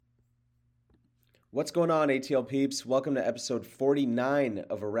What's going on, ATL peeps? Welcome to episode 49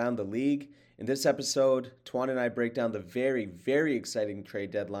 of Around the League. In this episode, Tuan and I break down the very exciting trade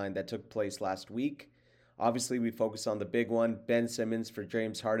deadline that took place last week. Obviously, we focus on the big one, Ben Simmons for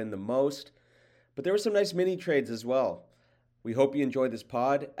James Harden the most, but there were some nice mini trades as well. We hope you enjoyed this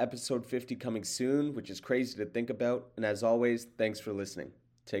pod, episode 50 coming soon, which is crazy to think about. And as always, thanks for listening.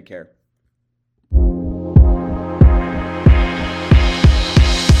 Take care.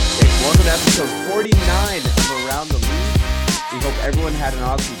 Welcome to episode 49 of Around the League. We hope everyone had an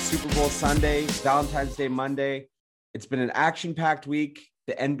awesome Super Bowl Sunday, Valentine's Day Monday. It's been an action-packed week.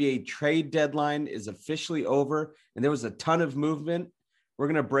 The NBA trade deadline is officially over, and there was a ton of movement. We're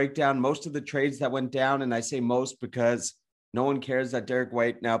going to break down most of the trades that went down, and I say most because no one cares that Derek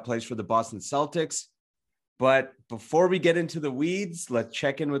White now plays for the Boston Celtics. But before we get into the weeds, let's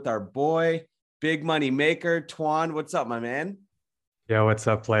check in with our boy, big money maker, Tuan. What's up, my man? Yo, what's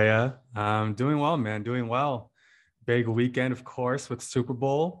up, playa? Doing well, man. Doing well. Big weekend, of course, with Super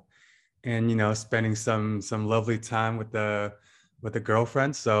Bowl, and spending some lovely time with the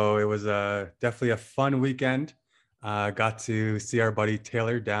girlfriend. So it was definitely a fun weekend. Got to see our buddy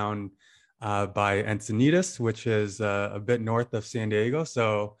Taylor down by Encinitas, which is a bit north of San Diego.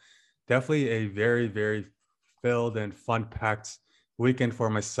 So definitely a very filled and fun-packed weekend for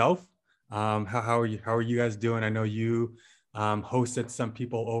myself. How are you guys doing? I know you hosted some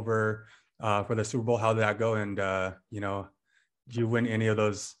people over for the Super Bowl. How did that go? And did you win any of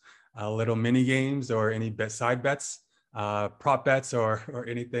those little mini games or any side bets, prop bets, or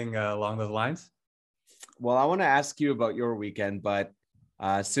anything along those lines? Well, I want to ask you about your weekend, but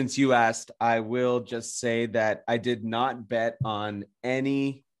since you asked, I will just say that I did not bet on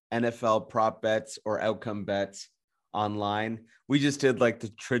any NFL prop bets or outcome bets online. We just did like the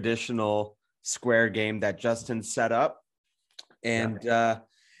traditional square game that Justin set up. And I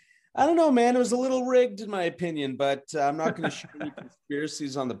don't know, man, it was a little rigged in my opinion, but I'm not going to share any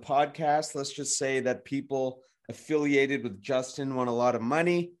conspiracies on the podcast. Let's just say that people affiliated with Justin won a lot of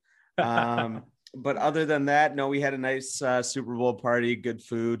money. But other than that, no, we had a nice Super Bowl party, good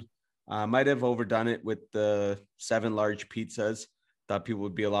food. Might have overdone it with the 7 large pizzas. Thought people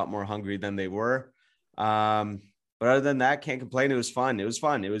would be a lot more hungry than they were. But other than that, can't complain. It was fun.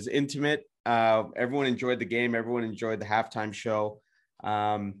 It was intimate. Everyone enjoyed the game. Everyone enjoyed the halftime show.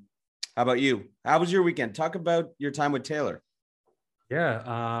 How about you? How was your weekend? Talk about your time with Taylor. Yeah.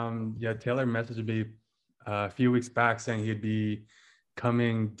 Taylor messaged me a few weeks back saying he'd be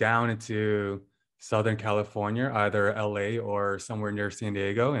coming down into Southern California, either LA or somewhere near San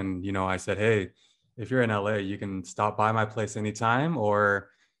Diego. And, I said, hey, if you're in LA, you can stop by my place anytime. Or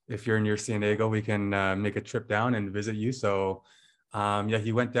if you're near San Diego, we can make a trip down and visit you. So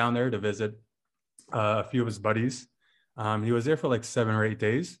he went down there to visit a few of his buddies. He was there for like 7 or 8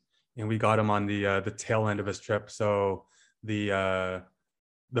 days, and we got him on the tail end of his trip. So the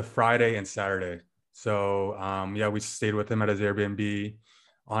Friday and Saturday. So we stayed with him at his Airbnb.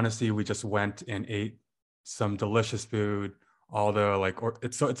 Honestly, we just went and ate some delicious food. All the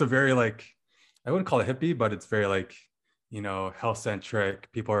it's a very I wouldn't call it hippie, but it's very health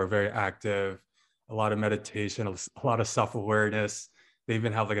centric. People are very active. A lot of meditation, a lot of self-awareness. They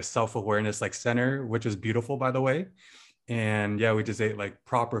even have a self-awareness center, which is beautiful, by the way. And we just ate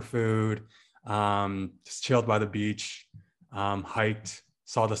proper food, just chilled by the beach, hiked,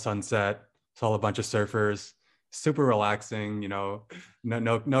 saw the sunset, saw a bunch of surfers, super relaxing,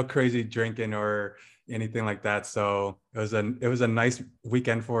 no crazy drinking or anything like that. So it was a nice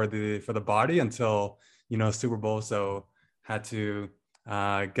weekend for the body until, Super Bowl. So had to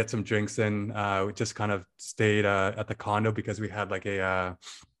get some drinks in. We just kind of stayed at the condo because we had a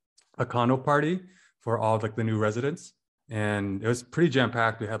condo party for all the new residents, and it was pretty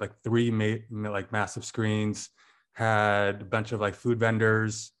jam-packed. We had 3 massive screens, had a bunch of food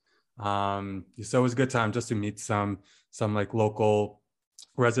vendors. So it was a good time just to meet some local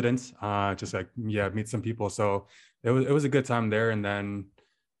residents, meet some people. So it was a good time there. And then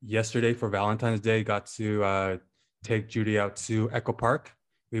yesterday for Valentine's Day, got to take Judy out to Echo Park.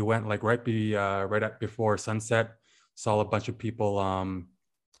 We went before sunset, saw a bunch of people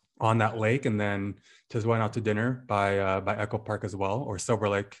on that lake, and then just went out to dinner by Echo Park as well, or Silver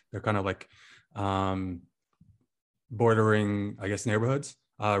Lake. They're kind of bordering, I guess, neighborhoods.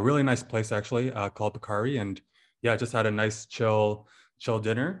 Really nice place actually, called Bakari, and just had a nice chill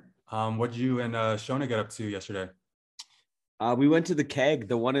dinner. What did you and Shona get up to yesterday? We went to the Keg,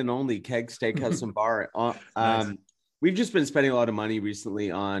 the one and only Keg Steakhouse and Bar. Nice. We've just been spending a lot of money recently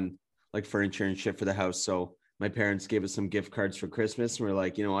on furniture and shit for the house. So my parents gave us some gift cards for Christmas, and we're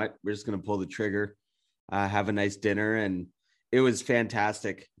like, you know what, we're just gonna pull the trigger, have a nice dinner, and it was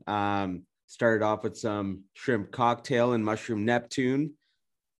fantastic. Started off with some shrimp cocktail and mushroom Neptune.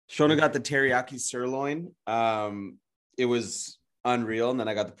 Shona got the teriyaki sirloin. It was unreal. And then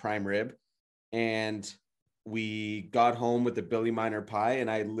I got the prime rib. And we got home with the Billy Miner pie,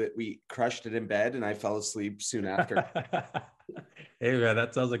 and we crushed it in bed, and I fell asleep soon after. Hey man,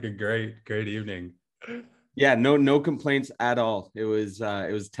 that sounds like a great evening. Yeah, no complaints at all. It was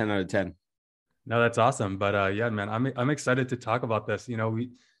 10 out of 10. No, that's awesome. But yeah, man, I'm excited to talk about this. We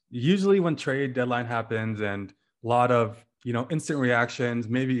usually when trade deadline happens and a lot of instant reactions,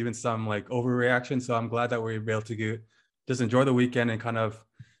 maybe even some like overreaction. So I'm glad that we're able to just enjoy the weekend and kind of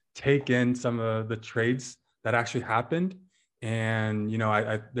take in some of the trades that actually happened. And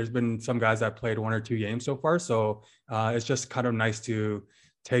there's been some guys that played 1 or 2 games so far, so it's just kind of nice to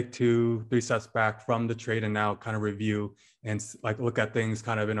take 2-3 steps back from the trade and now kind of review and like look at things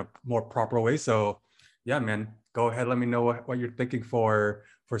kind of in a more proper way. So yeah, man, go ahead, let me know what you're thinking for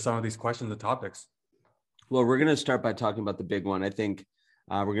some of these questions and topics. Well, we're going to start by talking about the big one. I think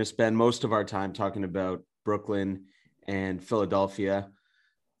we're going to spend most of our time talking about Brooklyn and Philadelphia.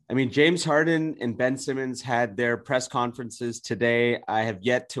 I mean, James Harden and Ben Simmons had their press conferences today. I have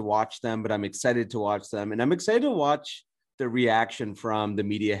yet to watch them, but I'm excited to watch them. And I'm excited to watch the reaction from the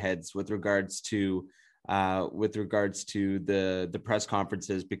media heads with regards to the press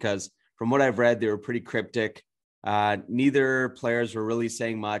conferences, because from what I've read, they were pretty cryptic. Neither players were really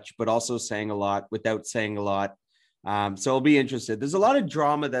saying much, but also saying a lot without saying a lot. So I'll be interested. There's a lot of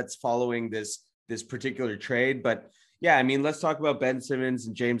drama that's following this particular trade, but yeah, I mean, let's talk about Ben Simmons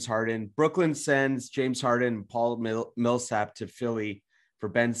and James Harden. Brooklyn sends James Harden and Paul Millsap to Philly for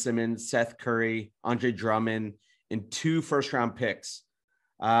Ben Simmons, Seth Curry, Andre Drummond, and 2 first-round picks.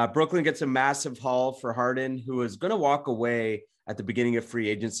 Brooklyn gets a massive haul for Harden, who is going to walk away at the beginning of free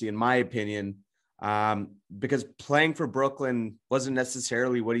agency, in my opinion, because playing for Brooklyn wasn't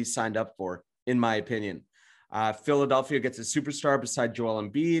necessarily what he signed up for, in my opinion. Philadelphia gets a superstar beside Joel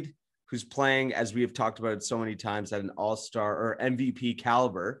Embiid, who's playing, as we have talked about it so many times, at an all-star or MVP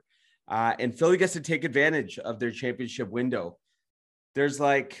caliber. And Philly gets to take advantage of their championship window. There's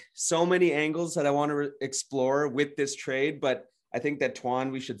like so many angles that I want to explore with this trade, but I think that,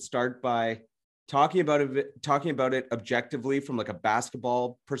 Tuan, we should start by talking about it objectively from like a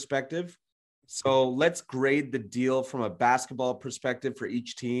basketball perspective. So let's grade the deal from a basketball perspective for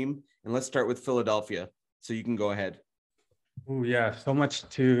each team. And let's start with Philadelphia. So you can go ahead. Oh yeah, so much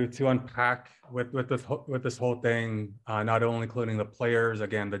to unpack with this whole thing. Not only including the players,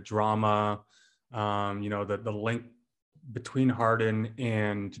 again, the drama, the link between Harden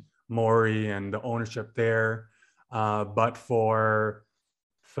and Morey and the ownership there. But for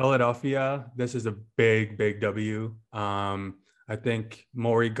Philadelphia, this is a big W. I think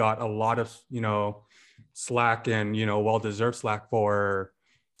Morey got a lot of slack and well-deserved slack for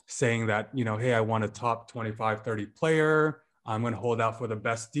saying that, hey, I want a top 25, 30 player. I'm going to hold out for the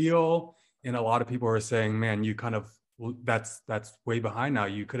best deal. And a lot of people are saying, man, you kind of, that's way behind now.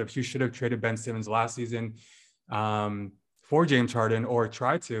 You should have traded Ben Simmons last season for James Harden, or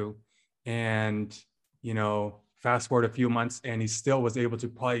tried to. And, fast forward a few months and he still was able to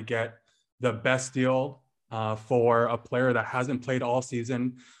probably get the best deal for a player that hasn't played all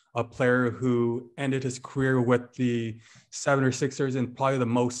season, a player who ended his career with the 76ers in probably the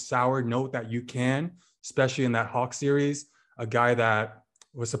most sour note that you can, especially in that Hawks series. A guy that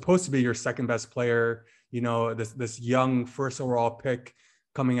was supposed to be your second best player, this young first overall pick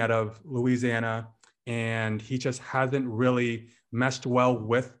coming out of Louisiana, and he just hasn't really meshed well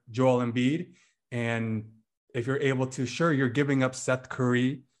with Joel Embiid. And if you're able to, sure, you're giving up Seth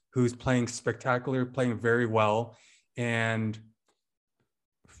Curry, who's playing spectacular, playing very well, and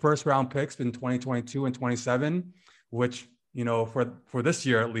first round picks in 2022 and 27, which, for this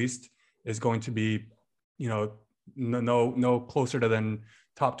year at least, is going to be, no closer to than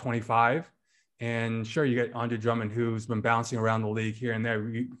top 25. And sure, you get Andre Drummond, who's been bouncing around the league here and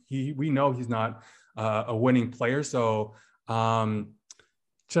there. We know he's not a winning player. So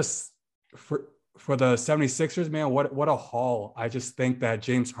just for the 76ers, man, what a haul. I just think that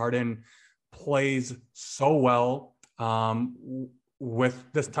James Harden plays so well with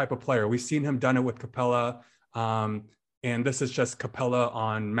this type of player. We've seen him done it with Capella, and this is just Capella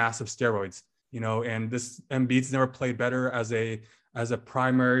on massive steroids, and this Embiid's never played better as a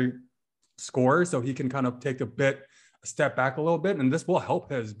primary scorer, so he can kind of take a step back a little bit, and this will help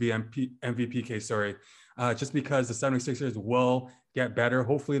his MVP case, just because the 76ers will get better.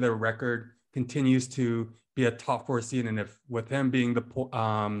 Hopefully their record continues to be a top 4 seed, and if with him being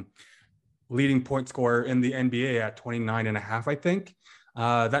the leading point scorer in the NBA at 29.5, I think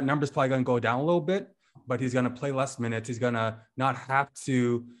that number is probably going to go down a little bit, but he's going to play less minutes. He's going to not have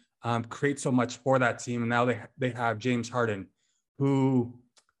to create so much for that team. And now they have James Harden, who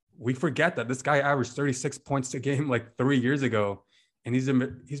we forget that this guy averaged 36 points a game like 3 years ago. And he's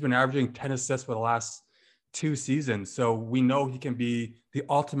been averaging 10 assists for the last 2 seasons. So we know he can be the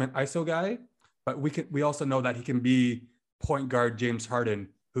ultimate ISO guy, but we also know that he can be point guard James Harden,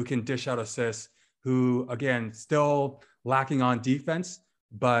 who can dish out assists, who again, still lacking on defense.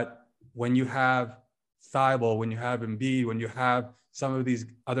 But when you have Thibault, when you have Embiid, when you have some of these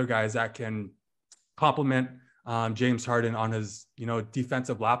other guys that can complement James Harden on his,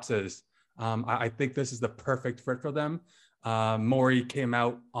 defensive lapses, I think this is the perfect fit for them. Morey came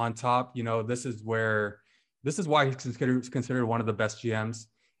out on top. This is why he's considered one of the best GMs.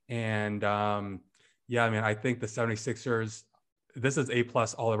 And I think the 76ers, this is A+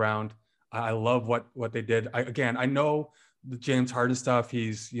 all around. I love what they did. I know the James Harden stuff.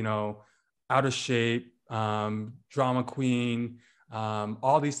 He's, out of shape, drama queen,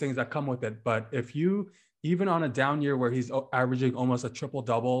 all these things that come with it. But if you, even on a down year where he's averaging almost a triple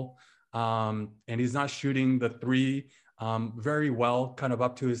double, and he's not shooting the three very well, kind of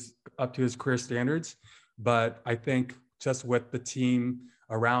up to his career standards. But I think just with the team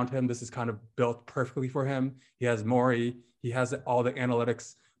around him, this is kind of built perfectly for him. He has Morey, he has all the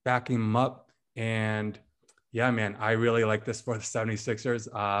analytics backing him up. And yeah, man, I really like this for the 76ers.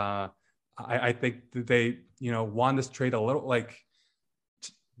 I think that they, won this trade a little, like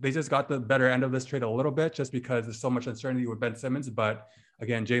they just got the better end of this trade a little bit just because there's so much uncertainty with Ben Simmons. But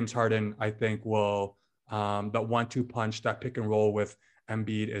again, James Harden, I think will, that 1-2 punch, that pick and roll with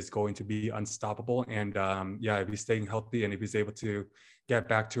Embiid is going to be unstoppable. And if he's staying healthy and if he's able to get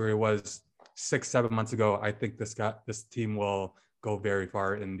back to where he was 6-7 months ago, I think this team will go very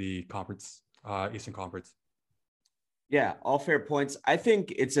far in the conference, Eastern Conference. Yeah, all fair points. I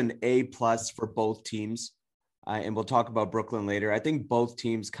think it's an A+ for both teams. And we'll talk about Brooklyn later. I think both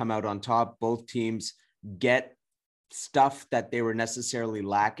teams come out on top. Both teams get stuff that they were necessarily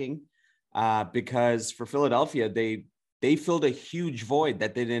lacking because for Philadelphia, they filled a huge void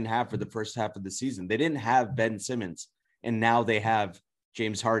that they didn't have for the first half of the season. They didn't have Ben Simmons, and now they have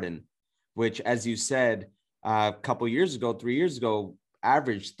James Harden, which, as you said, a couple years ago, 3 years ago,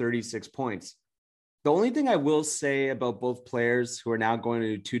 averaged 36 points. The only thing I will say about both players who are now going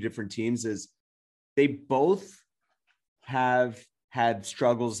to 2 different teams is they both have had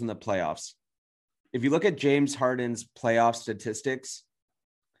struggles in the playoffs. If you look at James Harden's playoff statistics,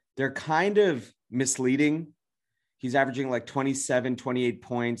 they're kind of misleading. He's averaging like 27, 28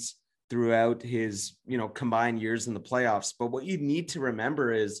 points throughout his, combined years in the playoffs. But what you need to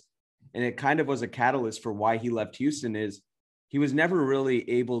remember is, and it kind of was a catalyst for why he left Houston, is he was never really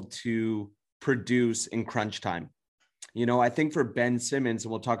able to produce in crunch time. I think for Ben Simmons,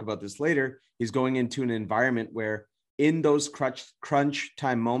 and we'll talk about this later, he's going into an environment where in those crunch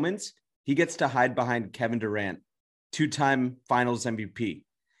time moments, he gets to hide behind Kevin Durant, 2-time finals MVP.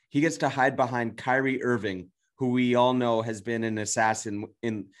 He gets to hide behind Kyrie Irving, who we all know has been an assassin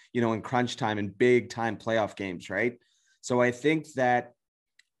in crunch time and big time playoff games, right? So I think that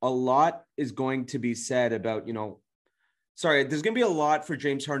a lot is going to be said about, there's going to be a lot for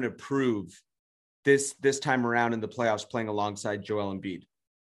James Harden to prove this time around in the playoffs playing alongside Joel Embiid.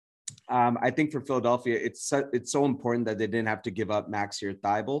 I think for Philadelphia, it's so important that they didn't have to give up Maxey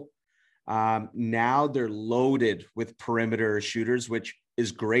Thibault. Now they're loaded with perimeter shooters, which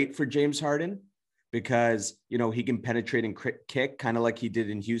is great for James Harden because, he can penetrate and kick kind of like he did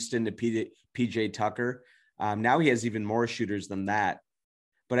in Houston to PJ Tucker. Now he has even more shooters than that.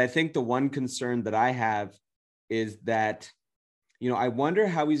 But I think the one concern that I have is that, I wonder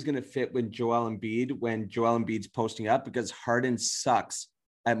how he's going to fit when Joel Embiid's posting up, because Harden sucks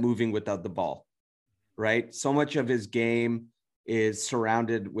at moving without the ball, right? So much of his game is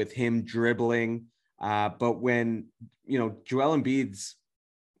surrounded with him dribbling. But when, Joel Embiid's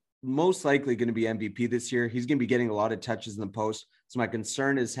most likely going to be MVP this year, he's going to be getting a lot of touches in the post. So my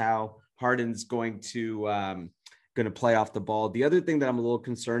concern is how Harden's going to play off the ball. The other thing that I'm a little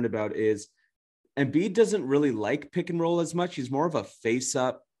concerned about is Embiid doesn't really like pick and roll as much. He's more of a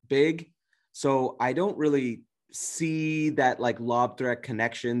face-up big. So I don't really see that like lob threat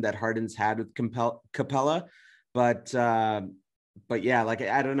connection that Harden's had with Capella. But yeah, like,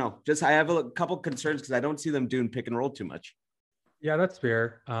 I don't know. Just I have a couple concerns because I don't see them doing pick and roll too much. Yeah, that's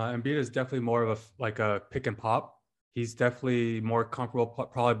fair. Embiid is definitely more of a pick and pop. He's definitely more comfortable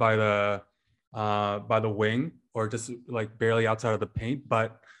probably by the wing or just like barely outside of the paint.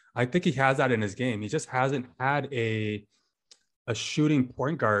 But I think he has that in his game. He just hasn't had a shooting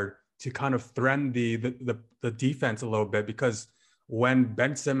point guard to kind of threaten the defense a little bit, because when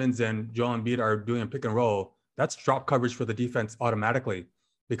Ben Simmons and Joel Embiid are doing a pick and roll, that's drop coverage for the defense automatically,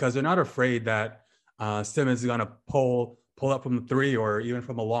 because they're not afraid that Simmons is going to pull up from the three or even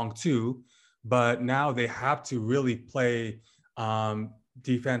from a long two. But now they have to really play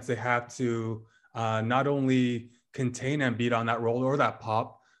defense. They have to not only contain Embiid on that roll or that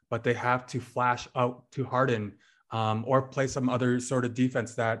pop, but they have to flash out to Harden or play some other sort of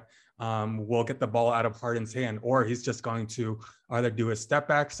defense that will get the ball out of Harden's hand, or he's just going to either do a step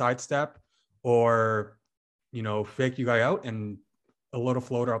back, sidestep, or, fake you guy out and a little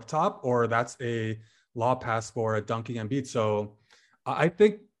floater up top, or that's a lob pass for a dunking Embiid. So I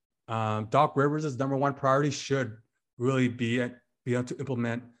think Doc Rivers' number one priority should really be able to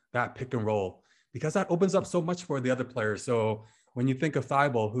implement that pick and roll, because that opens up so much for the other players. So when you think of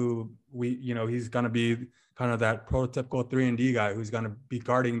Thibault, who he's going to be kind of that prototypical 3-and-D guy who's going to be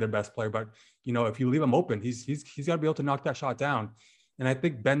guarding the best player. But, if you leave him open, he's got to be able to knock that shot down. And I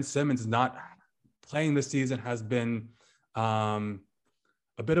think Ben Simmons not playing this season has been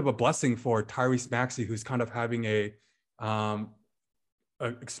a bit of a blessing for Tyrese Maxey, who's kind of having a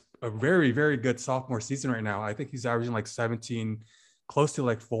very, very good sophomore season right now. I think he's averaging like 17, close to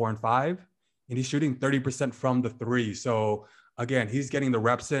like 4 and 5, and he's shooting 30% from the three. So again, he's getting the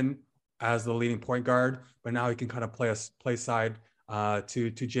reps in as the leading point guard, but now he can kind of play side to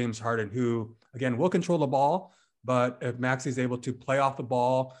James Harden, who again will control the ball. But if Maxey's able to play off the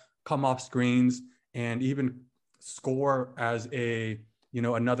ball, come off screens, and even score as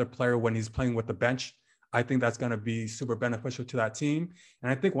another player when he's playing with the bench, I think that's going to be super beneficial to that team.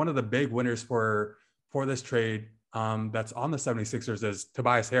 And I think one of the big winners for this trade that's on the 76ers is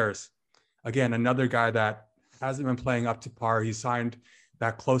Tobias Harris. Again, another guy that hasn't been playing up to par. He signed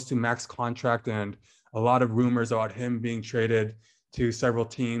that close to max contract, and a lot of rumors about him being traded to several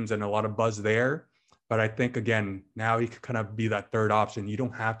teams and a lot of buzz there. But I think, again, now he could kind of be that third option. You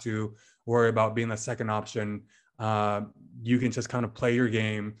don't have to worry about being the second option. You can just kind of play your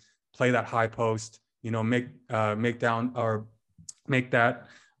game, play that high post, make down or make that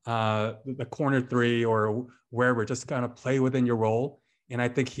the corner three or wherever, just kind of play within your role. And I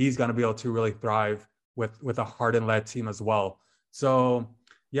think he's going to be able to really thrive with a Harden-led team as well. So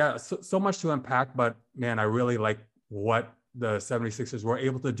yeah, so much to unpack, but man, I really like what the 76ers were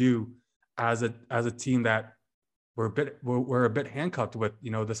able to do as a team that we're a bit handcuffed with,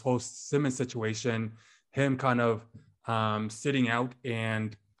 this whole Simmons situation, him kind of sitting out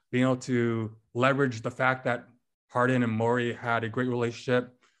and being able to leverage the fact that Harden and Morey had a great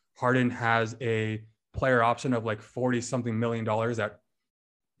relationship. Harden has a player option of like 40 something million dollars that,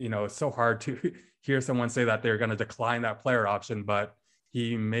 it's so hard to hear someone say that they're going to decline that player option, but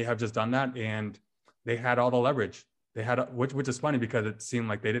he may have just done that, and they had all the leverage. They had, which is funny because it seemed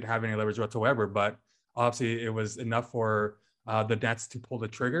like they didn't have any leverage whatsoever, but obviously it was enough for the Nets to pull the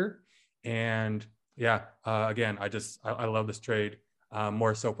trigger. And yeah, again, I love this trade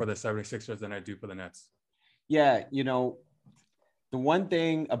more so for the 76ers than I do for the Nets. Yeah, the one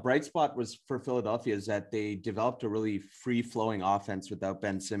thing, a bright spot was for Philadelphia is that they developed a really free-flowing offense without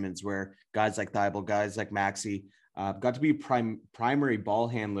Ben Simmons, where guys like Thibault, guys like Maxey got to be primary ball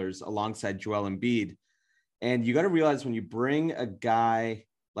handlers alongside Joel Embiid. And you got to realize when you bring a guy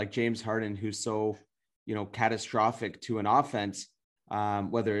like James Harden, who's so, catastrophic to an offense,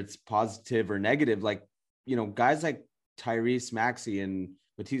 whether it's positive or negative, like, guys like Tyrese Maxey and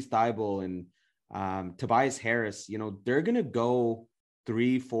Matisse Thybulle and Tobias Harris, they're going to go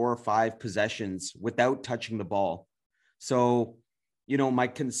 3, 4, 5 possessions without touching the ball. So, my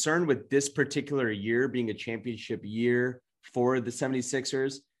concern with this particular year being a championship year for the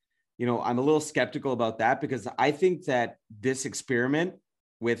 76ers, I'm a little skeptical about that, because I think that this experiment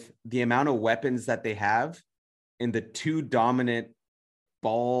with the amount of weapons that they have and the two dominant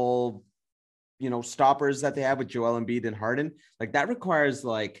ball, stoppers that they have with Joel Embiid and Harden, like that requires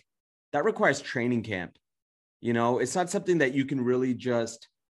training camp. It's not something that you can really just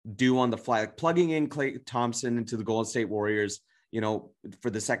do on the fly. Like plugging in Klay Thompson into the Golden State Warriors,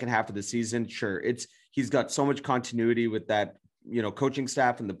 for the second half of the season, sure, he's got so much continuity with that, coaching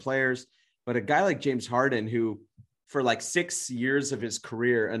staff and the players. But a guy like James Harden, who for like 6 years of his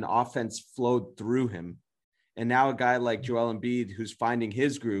career, an offense flowed through him, and now a guy like Joel Embiid, who's finding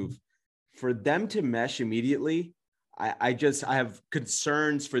his groove, for them to mesh immediately, I have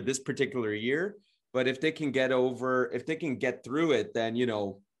concerns for this particular year. But if they can get through it, then,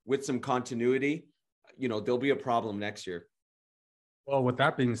 with some continuity, there'll be a problem next year. Well, with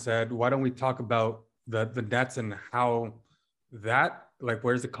that being said, why don't we talk about the Nets and how that, like,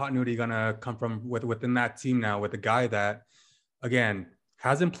 where's the continuity going to come from within that team now, with a guy that, again,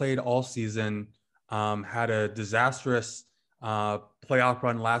 hasn't played all season, had a disastrous playoff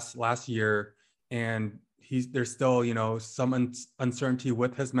run last year, and there's still, some uncertainty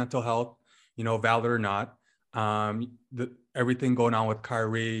with his mental health, valid or not. Everything going on with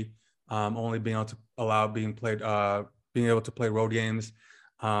Kyrie, only being able to being able to play road games.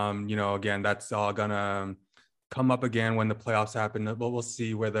 Again, that's all gonna come up again when the playoffs happen. But we'll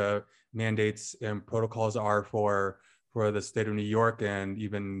see where the mandates and protocols are for the state of New York and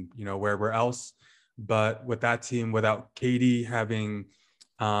even, wherever else. But with that team, without KD having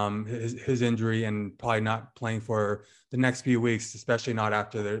his injury and probably not playing for the next few weeks, especially not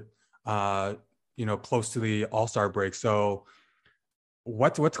after the close to the All-Star break. So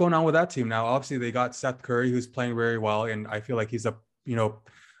what's going on with that team now? Obviously, they got Seth Curry, who's playing very well, and I feel like he's a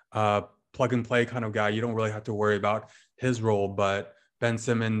plug and play kind of guy. You don't really have to worry about his role. But Ben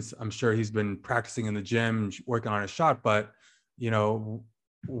Simmons, I'm sure he's been practicing in the gym, working on his shot. But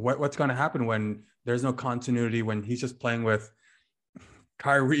what's going to happen when there's no continuity, when he's just playing with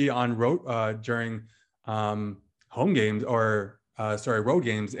Kyrie on road during home games or road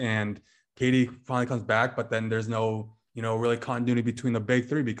games, and KD finally comes back, but then there's no really continuity between the big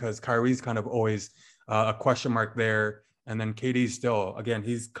three because Kyrie's kind of always a question mark there, and then KD's still, again,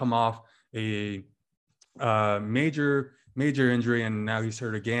 he's come off a major injury and now he's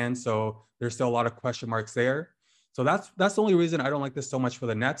hurt again, so there's still a lot of question marks there. So that's the only reason I don't like this so much for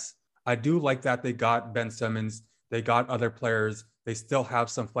the Nets. I do like that they got Ben Simmons, they got other players, they still have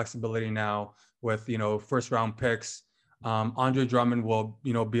some flexibility now with first round picks. Andre Drummond will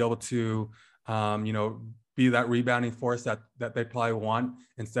be able to be that rebounding force that they probably want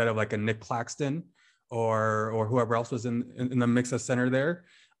instead of like a Nick Claxton or whoever else was in the mix of center there.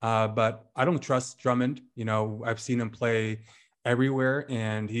 But I don't trust Drummond. I've seen him play everywhere,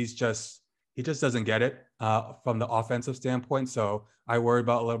 and he just doesn't get it from the offensive standpoint. So I worry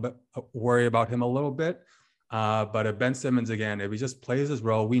about him a little bit. But if Ben Simmons, again, if he just plays his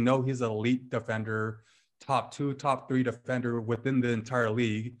role, we know he's an elite defender, top 2, top 3 defender within the entire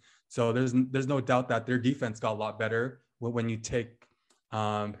league. So there's no doubt that their defense got a lot better when you take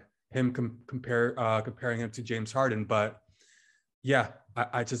him comparing him to James Harden. But yeah,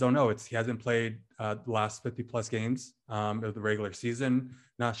 I just don't know. He hasn't played the last 50 plus games of the regular season.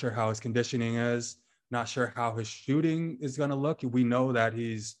 Not sure how his conditioning is. Not sure how his shooting is going to look. We know that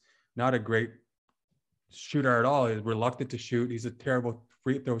he's not a great shooter at all. He's reluctant to shoot. He's a terrible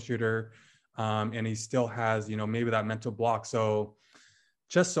free throw shooter. And he still has, maybe that mental block. So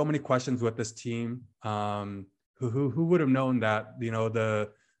just so many questions with this team. Who would have known that,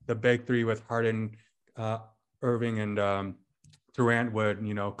 the big three with Harden, Irving, and Durant would,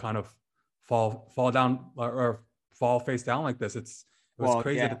 kind of fall down or fall face down like this. It was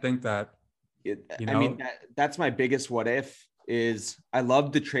crazy to think that. I mean, that's my biggest what if is I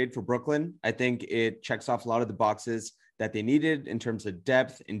love the trade for Brooklyn. I think it checks off a lot of the boxes that they needed in terms of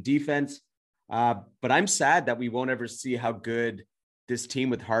depth and defense. But I'm sad that we won't ever see how good this team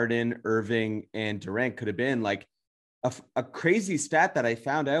with Harden, Irving, and Durant could have been. Like a crazy stat that I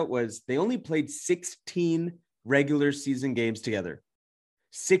found out was they only played 16 regular season games together.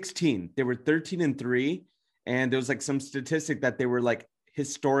 16. They were 13-3. And there was like some statistic that they were like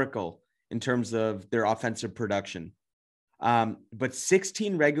historical in terms of their offensive production. But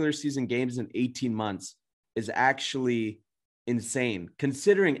 16 regular season games in 18 months is actually insane,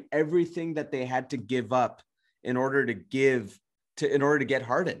 considering everything that they had to give up in order to get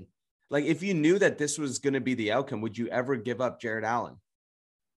Harden. Like, if you knew that this was going to be the outcome, would you ever give up Jared Allen?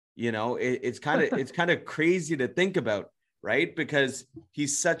 It's kind of crazy to think about, right? Because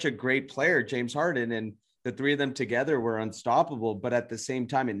he's such a great player, James Harden, and the three of them together were unstoppable, but at the same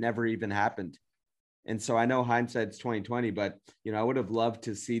time, it never even happened. And so I know hindsight's 2020, but I would have loved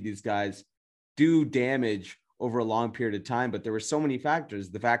to see these guys do damage over a long period of time. But there were so many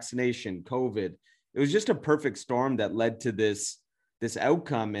factors: the vaccination, COVID. It was just a perfect storm that led to this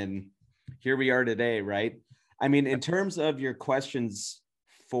outcome, and here we are today, right? I mean, in terms of your questions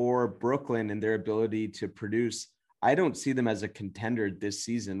for Brooklyn and their ability to produce, I don't see them as a contender this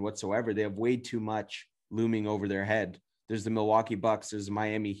season whatsoever. They have way too much looming over their head. There's the Milwaukee Bucks, there's the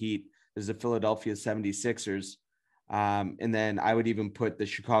Miami Heat, there's the Philadelphia 76ers. And then I would even put the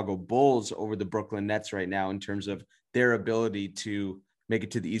Chicago Bulls over the Brooklyn Nets right now in terms of their ability to make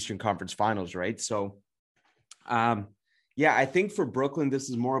it to the Eastern Conference Finals, right? So, I think for Brooklyn, this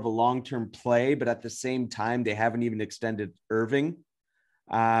is more of a long-term play, but at the same time, they haven't even extended Irving.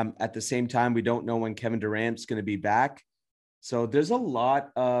 At the same time, we don't know when Kevin Durant's going to be back. So there's a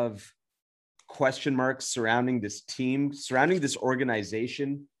lot of question marks surrounding this team, surrounding this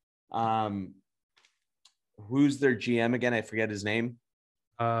organization. Who's their GM again? I forget his name.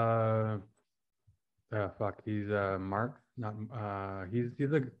 He's Mark. Not he's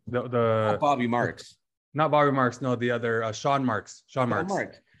the Bobby Marks. not Bobby Marks. No, the other Sean Marks. Sean Sean Marks.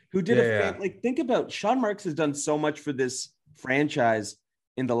 Marks, who did Yeah, a yeah. like, think about Sean Marks has done so much for this franchise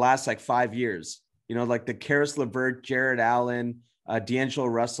in the last like 5 years. You know, like the Karis LeVert, Jared Allen, D'Angelo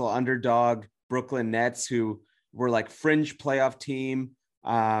Russell, underdog, Brooklyn Nets, who were like fringe playoff team.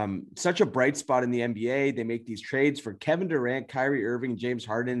 Such a bright spot in the NBA. They make these trades for Kevin Durant, Kyrie Irving, James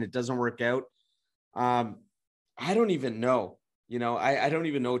Harden. It doesn't work out. Um, I don't even know. You know, I don't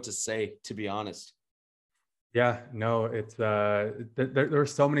even know what to say, to be honest. Yeah, no, it's there were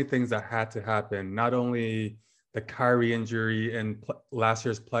so many things that had to happen. Not only the Kyrie injury in last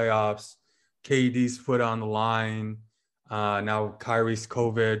year's playoffs, KD's foot on the line, now Kyrie's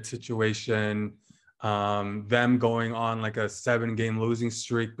COVID situation, them going on like a 7-game losing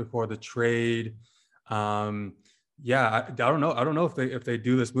streak before the trade. Yeah, I don't know. I don't know if they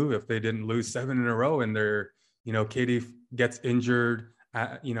do this move, if they didn't lose 7 in a row and they're, KD gets injured,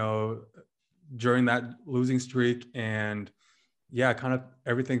 during that losing streak, and yeah, kind of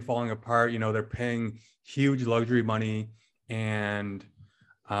everything falling apart. They're paying huge luxury money, and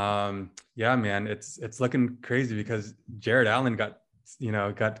yeah, man, it's looking crazy because Jared Allen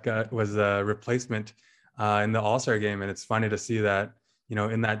was a replacement in the All-Star game, and it's funny to see that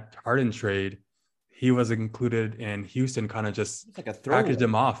in that Harden trade, he was included, and Houston kind of just It's like a packaged throwaway.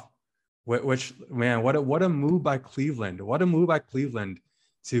 him off. Which man, what a move by Cleveland! What a move by Cleveland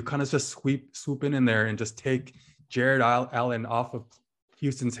to kind of just swoop in there and just take Jared Allen off of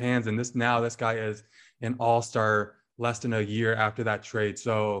Houston's hands. And this guy is an all-star less than a year after that trade.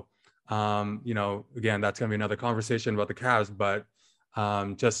 So, again, that's going to be another conversation about the Cavs, but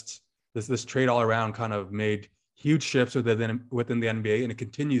just this trade all around kind of made huge shifts within the NBA, and it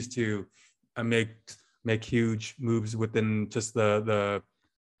continues to make huge moves within just the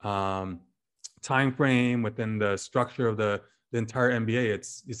time frame, within the structure of the entire NBA.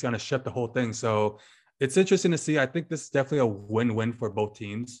 It's going to shift the whole thing. So it's interesting to see. I think this is definitely a win-win for both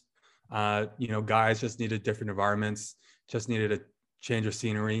teams. Guys just needed different environments, just needed a change of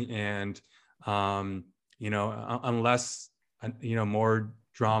scenery, and unless more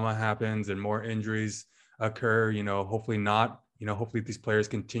drama happens and more injuries occur, hopefully not. Hopefully these players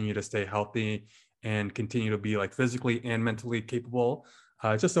continue to stay healthy and continue to be like physically and mentally capable,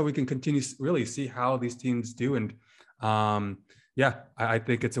 just so we can continue to really see how these teams do. And yeah, I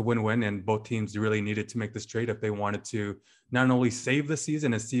think it's a win-win, and both teams really needed to make this trade if they wanted to not only save the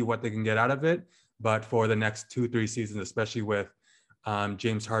season and see what they can get out of it, but for the next 2-3 seasons, especially with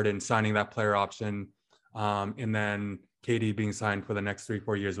James Harden signing that player option, and then KD being signed for the next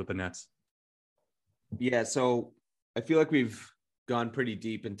 3-4 years with the Nets. Yeah, so I feel like we've gone pretty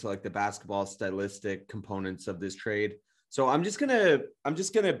deep into like the basketball stylistic components of this trade. So I'm just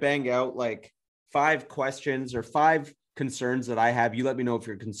gonna bang out like 5 questions or 5 concerns that I have. You let me know if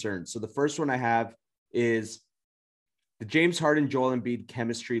you're concerned. So the first one I have is the James Harden, Joel Embiid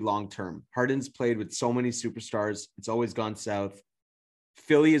chemistry long term. Harden's played with so many superstars. It's always gone south.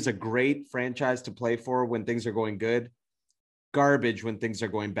 Philly is a great franchise to play for when things are going good. Garbage when things are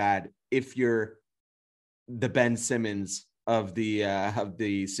going bad. If you're the Ben Simmons of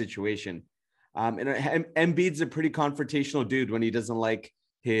the situation. And Embiid's a pretty confrontational dude when he doesn't like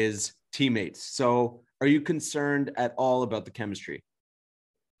his teammates. So are you concerned at all about the chemistry?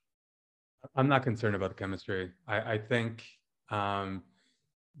 I'm not concerned about the chemistry. I think Joel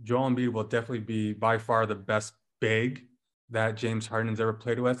Embiid will definitely be by far the best big that James Harden's ever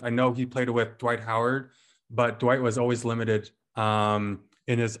played with. I know he played with Dwight Howard, but Dwight was always limited in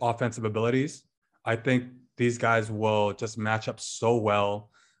his offensive abilities. I think these guys will just match up so well.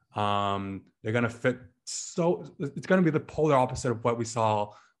 They're going to fit. So it's going to be the polar opposite of what we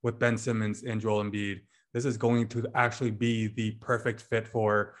saw with Ben Simmons and Joel Embiid. This is going to actually be the perfect fit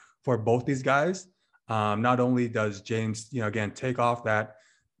for both these guys. Not only does James, again, take off that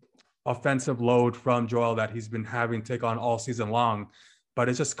offensive load from Joel that he's been having take on all season long, but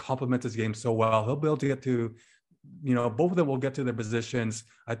it just complements his game so well. He'll be able to get to, both of them will get to their positions.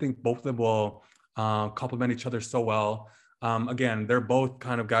 I think both of them will complement each other so well. Again, they're both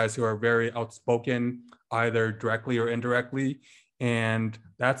kind of guys who are very outspoken, either directly or indirectly. And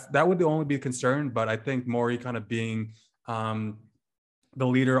that would only be a concern. But I think Morey kind of being the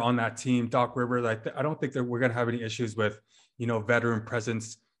leader on that team, Doc Rivers, I don't think that we're going to have any issues with, veteran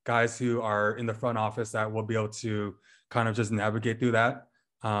presence, guys who are in the front office that will be able to kind of just navigate through that.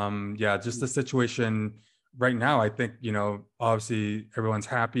 Yeah, just the situation right now, I think, obviously everyone's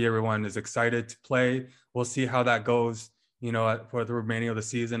happy. Everyone is excited to play. We'll see how that goes, for the remaining of the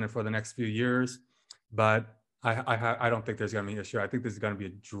season and for the next few years. But I don't think there's going to be an issue. I think this is going to be a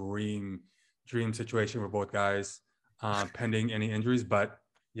dream situation for both guys, pending any injuries. But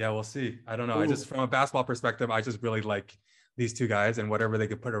Yeah, we'll see. I don't know. I Ooh. just, from a basketball perspective, I just really like these two guys and whatever they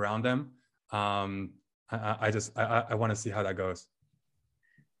could put around them. Um, I want to see how that goes.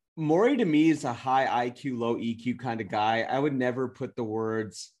 Morey to me is a high IQ, low EQ kind of guy. I would never put the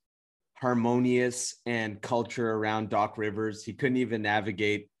words harmonious and culture around Doc Rivers. He couldn't even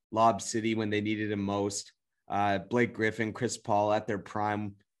navigate Lob City when they needed him most. Blake Griffin, Chris Paul at their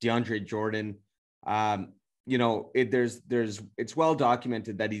prime, DeAndre Jordan. It's well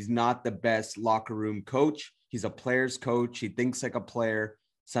documented that he's not the best locker room coach. He's a player's coach. He thinks like a player.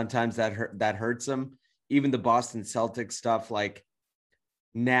 Sometimes that hurts him. Even the Boston Celtics stuff, like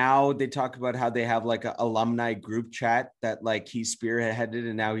now they talk about how they have like an alumni group chat that like he spearheaded,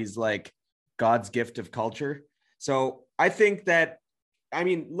 and now he's like God's gift of culture. So I think that, I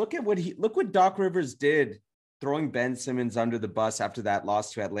mean, look what Doc Rivers did, throwing Ben Simmons under the bus after that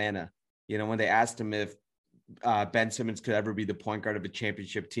loss to Atlanta. When they asked him if Ben Simmons could ever be the point guard of a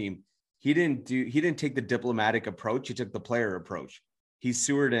championship team, he didn't take the diplomatic approach. He took the player approach. He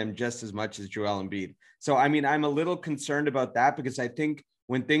sewered him just as much as Joel Embiid. So, I mean, I'm a little concerned about that because I think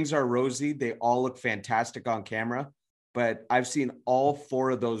when things are rosy, they all look fantastic on camera. But I've seen all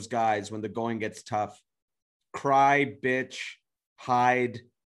four of those guys when the going gets tough cry, bitch, hide,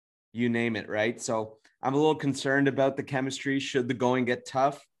 you name it, right? So I'm a little concerned about the chemistry should the going get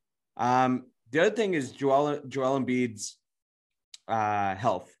tough. The other thing is Joel Embiid's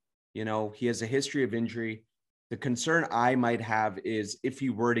health. He has a history of injury. The concern I might have is if he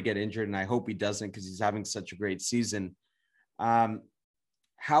were to get injured, and I hope he doesn't because he's having such a great season.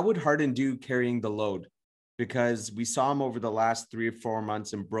 How would Harden do carrying the load? Because we saw him over the last 3 or 4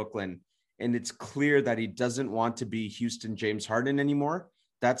 months in Brooklyn, and it's clear that he doesn't want to be Houston James Harden anymore.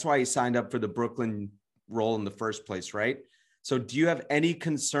 That's why he signed up for the Brooklyn role in the first place, right? So do you have any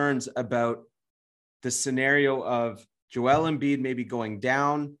concerns about the scenario of Joel Embiid maybe going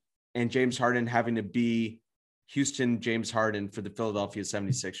down and James Harden having to be Houston James Harden for the Philadelphia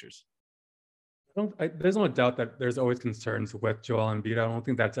 76ers? There's no doubt that there's always concerns with Joel Embiid. I don't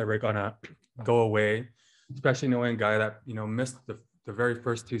think that's ever gonna go away, especially knowing a guy that missed the very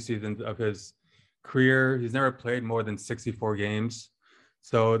first 2 seasons of his career. He's never played more than 64 games,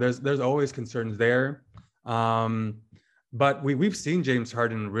 so there's always concerns there. But we've seen James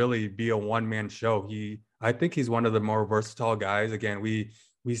Harden really be a one-man show. I think he's one of the more versatile guys. Again, we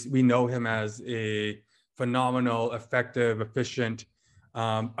know him as a phenomenal, effective, efficient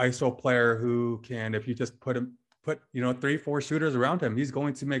ISO player who can, if you just put 3-4 shooters around him, he's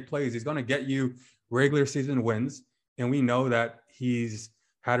going to make plays. He's going to get you regular season wins. And we know that he's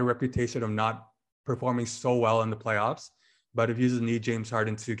had a reputation of not performing so well in the playoffs. But if you just need James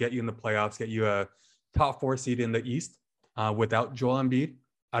Harden to get you in the playoffs, get you a top 4 seed in the East without Joel Embiid,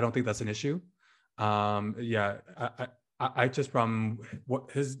 I don't think that's an issue. I just, from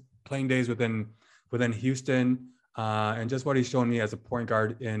what his playing days within Houston, and just what he's shown me as a point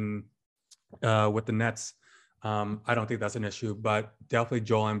guard with the Nets, I don't think that's an issue. But definitely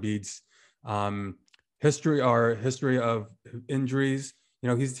Joel Embiid's history of injuries.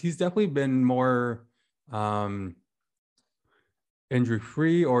 He's definitely been more injury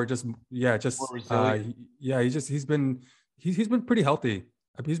free, or just he's been pretty healthy.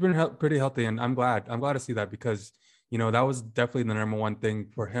 He's been pretty healthy, and I'm glad to see that, because that was definitely the number one thing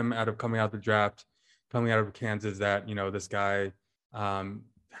for him coming out of the draft, coming out of Kansas, that this guy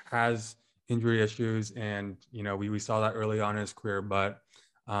has injury issues, and we saw that early on in his career. But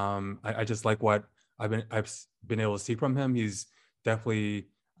I just like what I've been able to see from him. He's definitely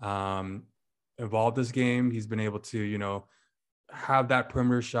evolved this game. He's been able to have that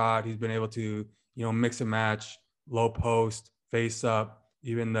perimeter shot. He's been able to mix and match, low post, face up,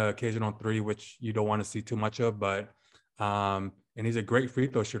 even the occasional three, which you don't want to see too much of. But and he's a great free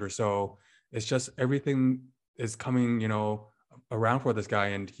throw shooter. So it's just everything is coming around for this guy,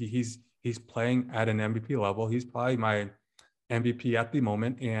 and he's playing at an MVP level. He's probably my MVP at the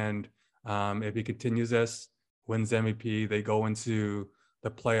moment, and if he continues this, wins MVP, they go into the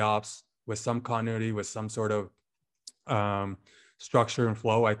playoffs with some continuity, with some sort of structure and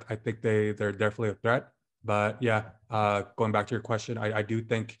flow. I think they're definitely a threat. But yeah, going back to your question, I do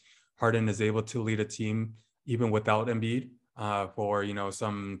think Harden is able to lead a team even without Embiid for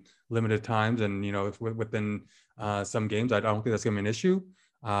some limited times, and within some games. I don't think that's going to be an issue,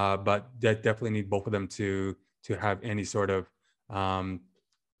 but they definitely need both of them to have any sort of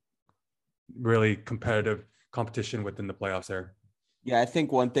really competitive competition within the playoffs there. Yeah, I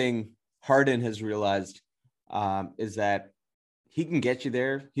think one thing Harden has realized is that he can get you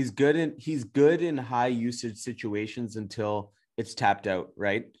there. He's good in high usage situations until it's tapped out,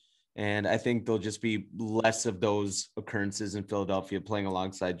 right? And I think there'll just be less of those occurrences in Philadelphia playing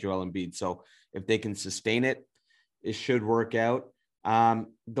alongside Joel Embiid. So if they can sustain it, it should work out.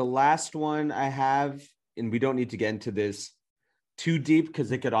 The last one I have, and we don't need to get into this too deep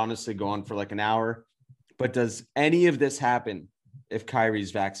because it could honestly go on for like an hour, but does any of this happen if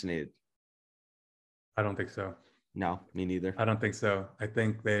Kyrie's vaccinated? I don't think so. No, me neither. I don't think so. I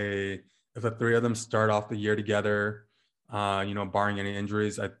think if the three of them start off the year together, barring any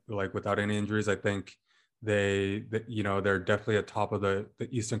injuries, without any injuries, I think they're definitely at top of the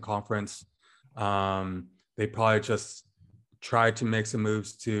Eastern Conference. They probably just try to make some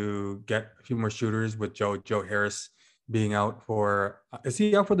moves to get a few more shooters with Joe Harris being out is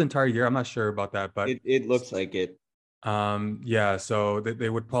he out for the entire year? I'm not sure about that, but it looks like it. Yeah, so they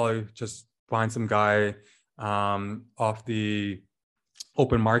would probably just find some guy off the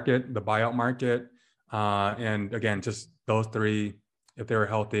open market, the buyout market. And again, just those three, if they were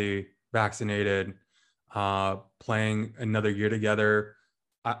healthy, vaccinated, playing another year together,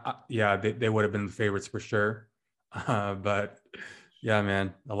 they would have been the favorites for sure. But yeah,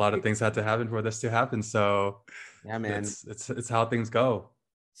 man, a lot of things had to happen for this to happen. So yeah, man, it's how things go.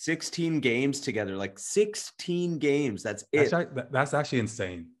 16 games together, like 16 games. That's it. That's actually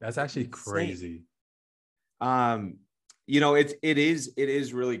insane. That's actually crazy. It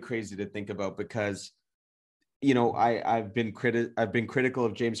is really crazy to think about because, I've been critical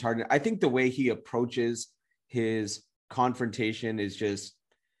of James Harden. I think the way he approaches his confrontation is just,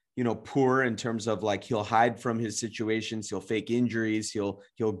 poor in terms of like, he'll hide from his situations. He'll fake injuries. He'll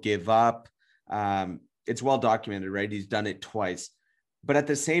give up. It's well documented, right? He's done it twice. But at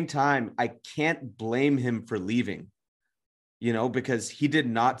the same time, I can't blame him for leaving, because he did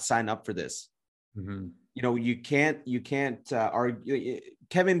not sign up for this. Mm-hmm. You can't argue.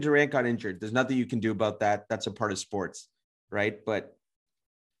 Kevin Durant got injured. There's nothing you can do about that. That's a part of sports, right? But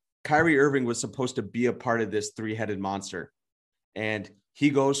Kyrie Irving was supposed to be a part of this three-headed monster. And he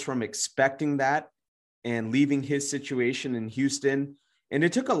goes from expecting that and leaving his situation in Houston. And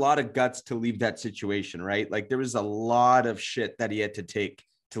it took a lot of guts to leave that situation, right? Like there was a lot of shit that he had to take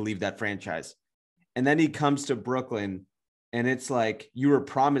to leave that franchise. And then he comes to Brooklyn and it's like you were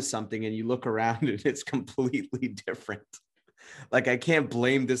promised something and you look around and it's completely different. Like I can't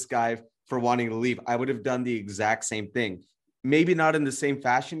blame this guy for wanting to leave. I would have done the exact same thing. Maybe not in the same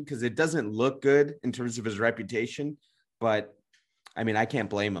fashion because it doesn't look good in terms of his reputation. But I mean, I can't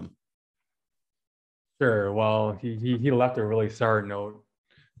blame him. Sure. Well, he left a really sour note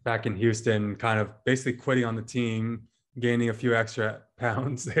back in Houston, kind of basically quitting on the team, gaining a few extra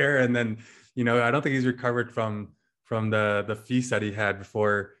pounds there, and then I don't think he's recovered from the feast that he had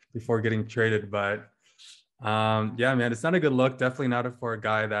before getting traded. But yeah, man, it's not a good look. Definitely not for a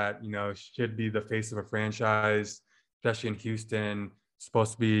guy that should be the face of a franchise, especially in Houston.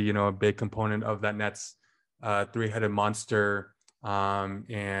 Supposed to be a big component of that Nets three-headed monster.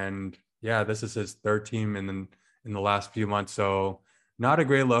 And yeah, this is his third team in the last few months. So not a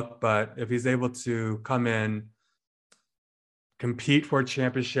great look, but if he's able to come in, compete for a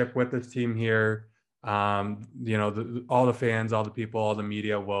championship with this team here, all the fans, all the people, all the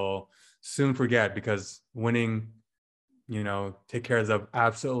media will soon forget because winning, take care of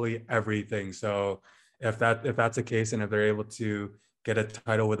absolutely everything. So if that's the case, and if they're able to get a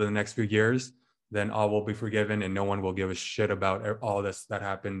title within the next few years, then all will be forgiven and no one will give a shit about all this that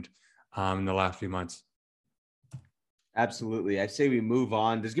happened in the last few months. Absolutely. I say we move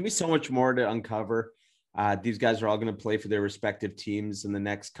on. There's going to be so much more to uncover. These guys are all going to play for their respective teams in the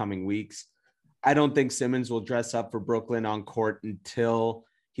next coming weeks. I don't think Simmons will dress up for Brooklyn on court until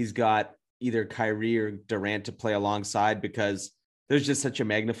he's got either Kyrie or Durant to play alongside because there's just such a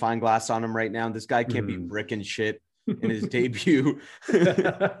magnifying glass on him right now. This guy can't be bricking shit in his debut.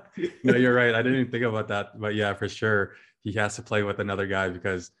 No, you're right. I didn't even think about that, but yeah, for sure. He has to play with another guy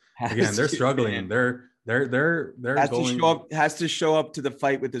because again, they're struggling. They're has to show up to the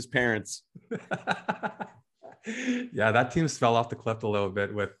fight with his parents. Yeah, that team's fell off the cliff a little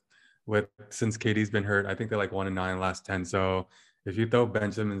bit with since KD's been hurt. I think they're like 1-9 last 10. So if you throw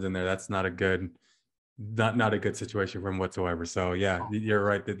Ben Simmons in there, that's not a good situation for him whatsoever. So yeah, you're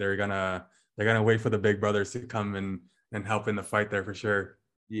right that they're gonna wait for the big brothers to come and help in the fight there for sure.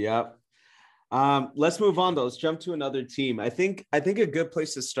 Yep. Let's move on though. Let's jump to another team. I think a good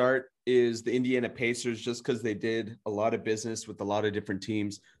place to start is the Indiana Pacers, just because they did a lot of business with a lot of different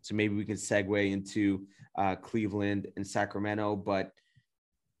teams. So maybe we can segue into Cleveland and Sacramento. But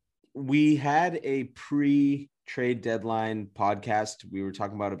we had a pre-trade deadline podcast. We were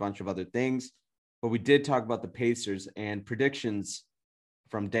talking about a bunch of other things, but we did talk about the Pacers, and predictions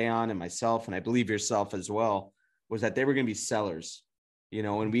from Dayon and myself, and I believe yourself as well, was that they were going to be sellers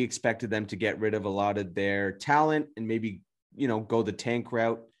and we expected them to get rid of a lot of their talent and maybe, go the tank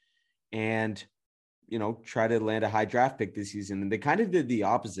route and, try to land a high draft pick this season. And they kind of did the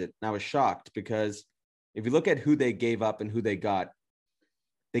opposite. And I was shocked because if you look at who they gave up and who they got,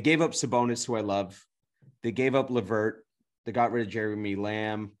 they gave up Sabonis, who I love. They gave up LeVert. They got rid of Jeremy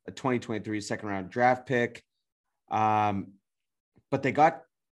Lamb, a 2023 second round draft pick. But they got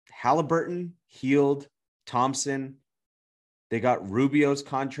Halliburton, Hield, Thompson. They got Rubio's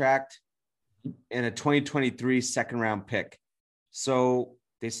contract and a 2023 second round pick. So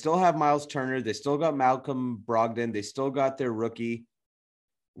they still have Miles Turner. They still got Malcolm Brogdon. They still got their rookie.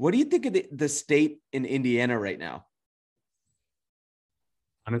 What do you think of the state in Indiana right now?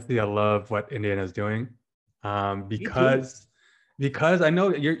 Honestly, I love what Indiana is doing, because I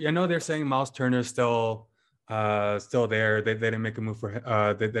know they're saying Miles Turner is still there. They didn't make a move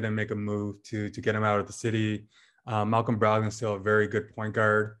they didn't make a move to get him out of the city. Malcolm Brogdon is still a very good point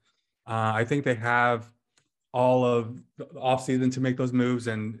guard. I think they have all of the offseason to make those moves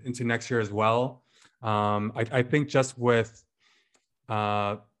and into next year as well. I think just with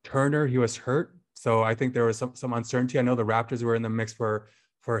Turner, he was hurt. So I think there was some uncertainty. I know the Raptors were in the mix for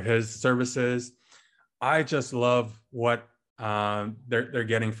his services. I just love what they're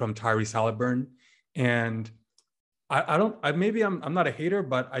getting from Tyrese Halliburton. And I'm not a hater,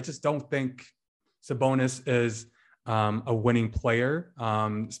 but I just don't think Sabonis is a winning player,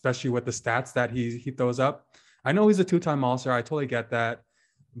 especially with the stats that he throws up. I know he's a two-time All-Star. I totally get that.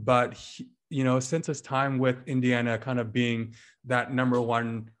 But, since his time with Indiana kind of being that number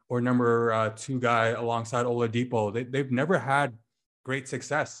one or number two guy alongside Oladipo, they've never had great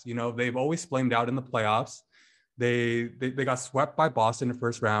success. They've always flamed out in the playoffs. They got swept by Boston in the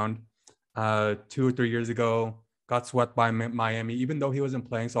first round 2 or 3 years ago, got swept by Miami, even though he wasn't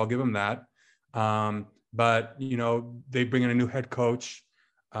playing. So I'll give him that. But, they bring in a new head coach,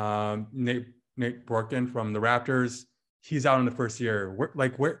 Nate Bjorkgren from the Raptors. He's out in the first year.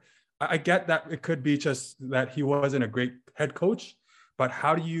 I get that it could be just that he wasn't a great head coach, but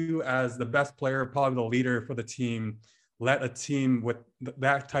how do you, as the best player, probably the leader for the team, let a team with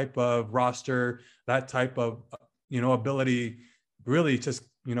that type of roster, that type of, ability really just,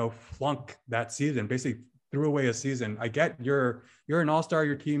 flunk that season, basically threw away a season? I get you're an all-star,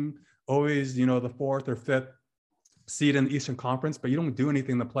 your team always, the fourth or fifth seed in the Eastern Conference, but you don't do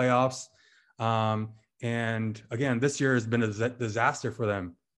anything in the playoffs. And again, this year has been a disaster for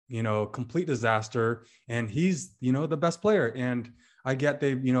them, complete disaster. And he's, the best player. And I get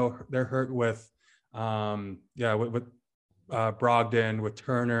they're hurt with, with Brogdon, with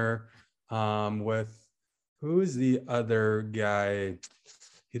Turner, with who's the other guy?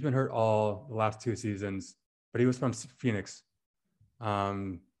 He's been hurt all the last 2 seasons, but he was from Phoenix.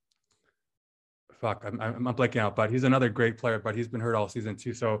 I'm blanking out, but he's another great player, but he's been hurt all season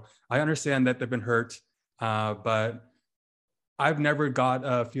too. So I understand that they've been hurt, but I've never got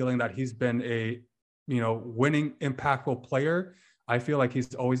a feeling that he's been a, winning, impactful player. I feel like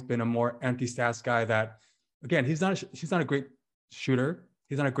he's always been a more empty stats guy that, again, he's not a great shooter.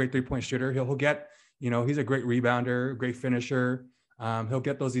 He's not a great 3-point shooter. He'll get, he's a great rebounder, great finisher. He'll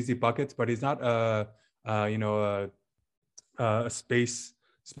get those easy buckets, but he's not a space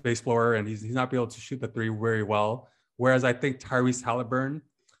floor, and he's not be able to shoot the three very well. Whereas I think Tyrese Halliburton,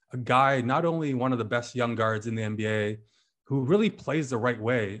 a guy, not only one of the best young guards in the NBA, who really plays the right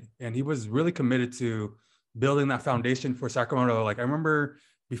way. And he was really committed to building that foundation for Sacramento. Like, I remember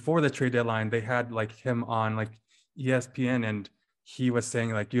before the trade deadline, they had him on ESPN, and he was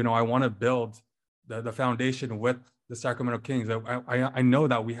saying I want to build the foundation with the Sacramento Kings. I know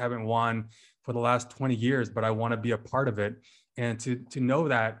that we haven't won for the last 20 years, but I want to be a part of it. And to know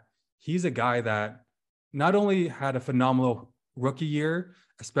that he's a guy that not only had a phenomenal rookie year,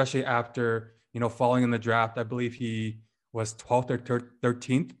 especially after, falling in the draft. I believe he was 12th or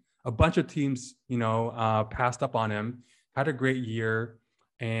 13th. A bunch of teams, passed up on him, had a great year.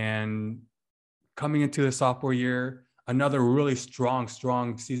 And coming into the sophomore year, another really strong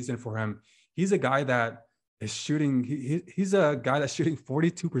season for him. He's a guy that is shooting. He's a guy that's shooting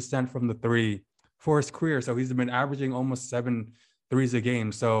 42% from the three for his career. So he's been averaging almost 7 threes a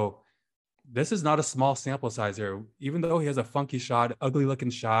game. So this is not a small sample size here. Even though he has a funky shot, ugly looking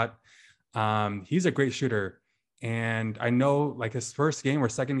shot, he's a great shooter. And I know his first game or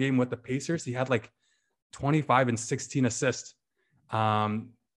second game with the Pacers, he had 25 and 16 assists.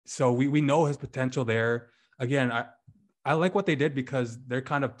 So we know his potential there. Again, I like what they did because they're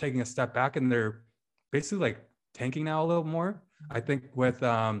kind of taking a step back and they're basically tanking now a little more. I think with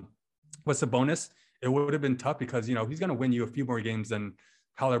Sabonis, it would have been tough because, he's going to win you a few more games than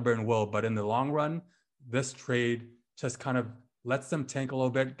Halliburton will. But in the long run, this trade just kind of lets them tank a little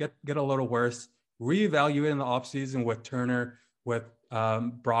bit, get a little worse, reevaluate in the offseason with Turner, with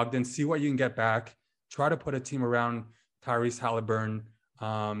Brogdon, see what you can get back, try to put a team around Tyrese Halliburton.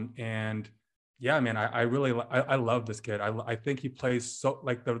 And yeah, man, I really, I love this kid. I think he plays so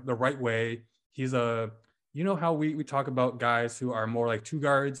like the right way. He's you know how we talk about guys who are more like two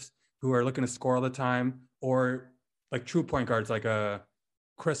guards who are looking to score all the time, or like true point guards, like a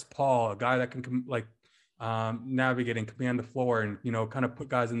Chris Paul, a guy that can like navigate and command the floor and, you know, kind of put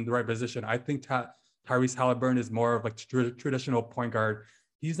guys in the right position. I think Tyrese Halliburton is more of like traditional point guard.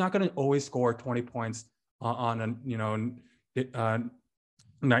 He's not going to always score 20 points on a, you know,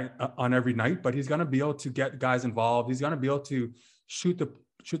 night on every night, but he's going to be able to get guys involved. He's going to be able to shoot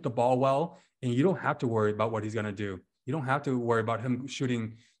the ball well, and you don't have to worry about what he's going to do. You don't have to worry about him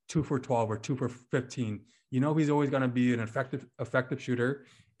shooting 2 for 12 or 2 for 15. You know, he's always going to be an effective shooter,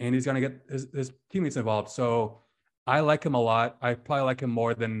 and he's going to get his teammates involved. So I like him a lot. I probably like him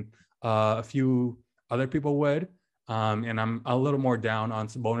more than a few other people would. And I'm a little more down on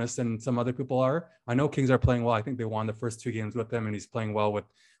Sabonis than some other people are. I know Kings are playing well. I think they won the first 2 games with him, and he's playing well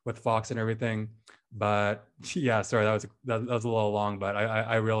with Fox and everything. But yeah, sorry, that was a little long. But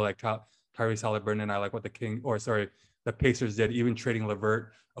I really like Tyrese Halliburton, and I like what the Pacers did, even trading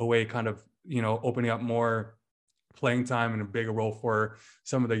LeVert away, kind of, you know, opening up more playing time and a bigger role for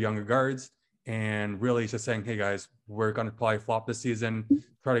some of the younger guards. And really just saying, hey guys, we're going to probably flop this season,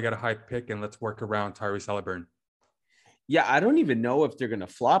 try to get a high pick, and let's work around Tyrese Halliburton. Yeah, I don't even know if they're going to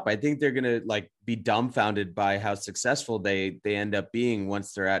flop. I think they're going to like be dumbfounded by how successful they end up being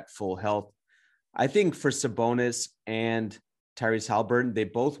once they're at full health. I think for Sabonis and Tyrese Halliburton, they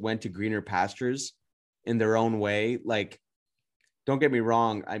both went to greener pastures in their own way. Like, don't get me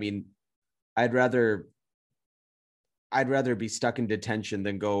wrong. I mean, I'd rather be stuck in detention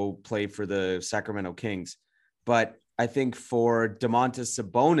than go play for the Sacramento Kings. But I think for Domantas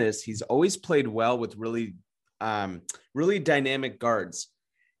Sabonis, he's always played well with really dynamic guards.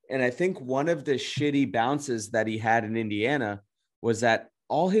 And I think one of the shitty bounces that he had in Indiana was that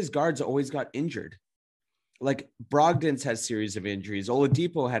all his guards always got injured. Like Brogdon's had a series of injuries.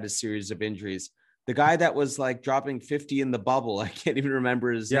 Oladipo had a series of injuries. The guy that was like dropping 50 in the bubble, I can't even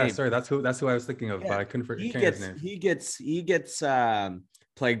remember his name. Yeah, sorry, that's who I was thinking of, but I couldn't forget his name. He gets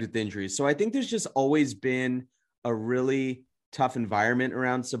plagued with injuries. So I think there's just always been a really tough environment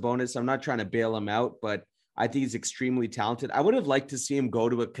around Sabonis. I'm not trying to bail him out, but I think he's extremely talented. I would have liked to see him go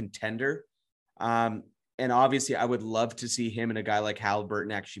to a contender. And obviously I would love to see him and a guy like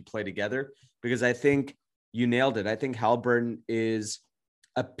Halliburton actually play together, because I think you nailed it. I think Halliburton is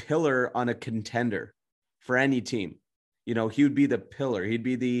a pillar on a contender for any team. You know, he would be the pillar. He'd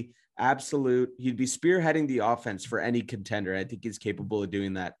be spearheading the offense for any contender. I think he's capable of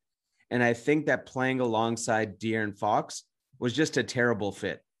doing that. And I think that playing alongside De'Aaron Fox was just a terrible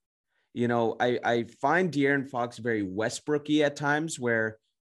fit. You know, I find De'Aaron Fox very Westbrooky at times, where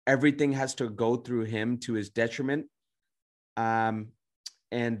everything has to go through him to his detriment. And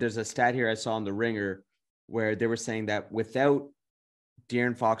there's a stat here I saw on The Ringer where they were saying that without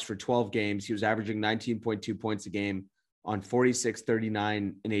De'Aaron Fox for 12 games, he was averaging 19.2 points a game on 46,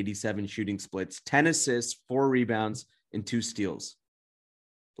 39, and 87 shooting splits, 10 assists, 4 rebounds, and 2 steals.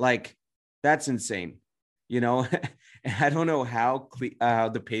 Like, that's insane. You know, I don't know how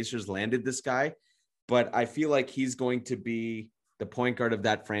the Pacers landed this guy, but I feel like he's going to be the point guard of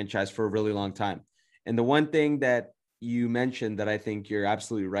that franchise for a really long time. And the one thing that you mentioned that I think you're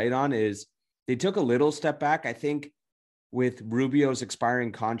absolutely right on is they took a little step back. I think with Rubio's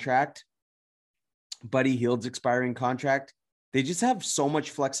expiring contract, Buddy Hield's expiring contract, they just have so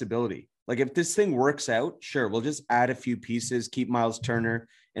much flexibility. Like if this thing works out, sure, we'll just add a few pieces, keep Miles Turner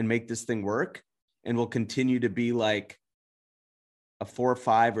and make this thing work. And we'll continue to be like a 4,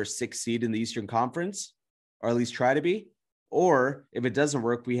 5, or 6 seed in the Eastern Conference, or at least try to be. Or if it doesn't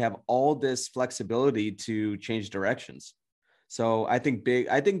work, we have all this flexibility to change directions. So I think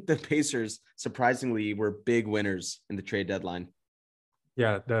the Pacers surprisingly were big winners in the trade deadline.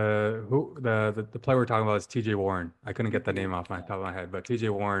 Yeah, the player we're talking about is TJ Warren. I couldn't get the name off my top of my head, but TJ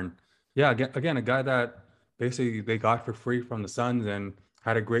Warren, yeah, again, a guy that basically they got for free from the Suns and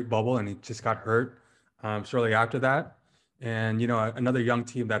had a great bubble, and he just got hurt shortly after that. And you know, another young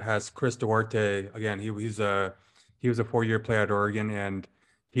team that has Chris Duarte. Again, he was a 4-year player at Oregon, and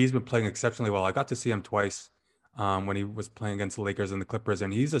he's been playing exceptionally well. I got to see him twice when he was playing against the Lakers and the Clippers,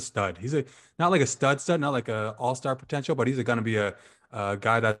 and he's a stud. He's not like a stud, not like a all-star potential, but he's going to be a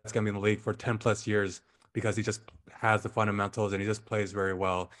guy that's going to be in the league for 10 plus years because he just has the fundamentals and he just plays very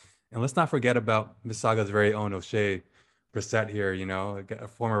well. And let's not forget about Mississauga's very own O'Shea Brissett here, you know, a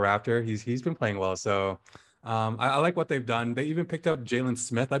former Raptor. He's been playing well. So I like what they've done. They even picked up Jalen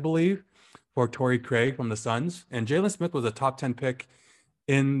Smith, I believe, for Torrey Craig from the Suns. And Jalen Smith was a top 10 pick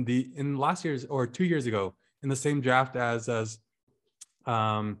in last year's or 2 years ago in the same draft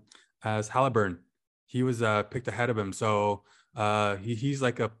um, as Halliburton. He was picked ahead of him. So he's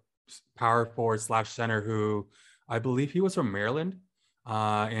like a power forward slash center who I believe he was from Maryland.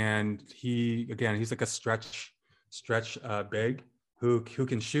 And he's like a stretch big who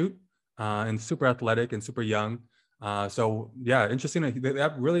can shoot and super athletic and super young. So yeah, interesting. They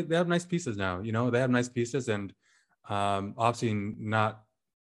have nice pieces now. You know, they have nice pieces, and obviously not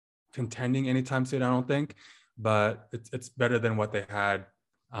contending anytime soon, I don't think, but it's better than what they had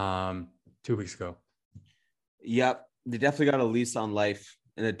 2 weeks ago. Yep, they definitely got a lease on life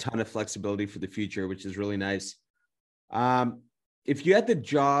and a ton of flexibility for the future, which is really nice. If you had the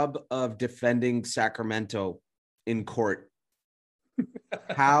job of defending Sacramento in court,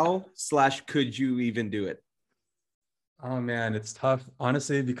 how/could you even do it? Oh man, it's tough,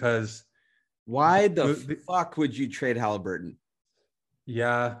 honestly, because why the fuck would you trade Halliburton?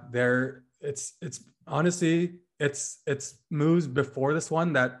 Yeah, it's honestly it's moves before this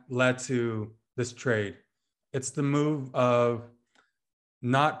one that led to this trade. It's the move of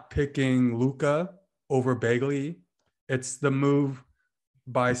not picking Luka over Bagley. It's the move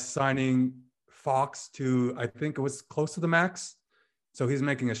by signing Fox to, I think it was close to the max. So he's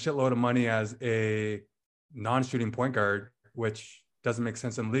making a shitload of money as a non-shooting point guard, which doesn't make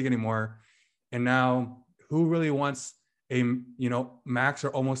sense in the league anymore. And now who really wants a max or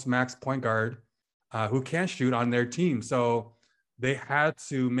almost max point guard who can shoot on their team? So they had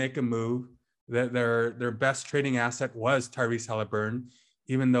to make a move. That their best trading asset was Tyrese Halliburton,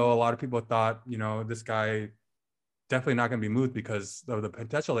 even though a lot of people thought, this guy definitely not going to be moved because of the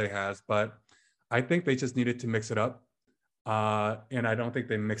potential that he has. But I think they just needed to mix it up. And I don't think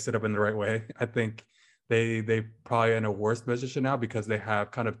they mixed it up in the right way. I think they probably in a worse position now because they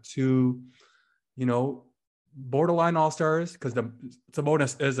have kind of two, borderline all-stars, because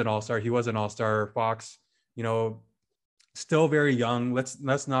Sabonis is an all-star. He was an all-star. Fox, still very young.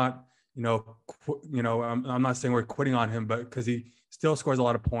 Let's not, I'm not saying we're quitting on him, but because he still scores a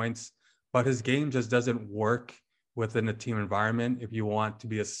lot of points, but his game just doesn't work within a team environment. If you want to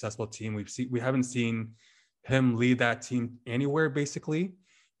be a successful team, we haven't seen him lead that team anywhere basically.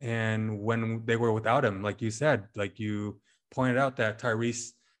 And when they were without him, like you said, like you pointed out, that Tyrese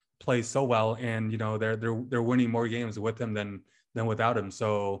plays so well, and they're winning more games with him than without him.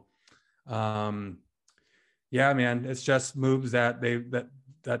 So yeah, man, it's just moves that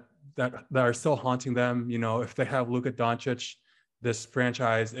are still haunting them. If they have Luka Doncic, this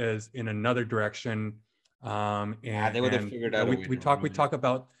franchise is in another direction. And they would have figured out. We talk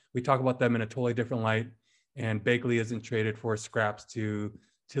about them in a totally different light. And Bagley isn't traded for scraps to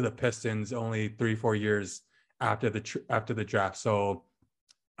the Pistons only 3-4 years after the draft. So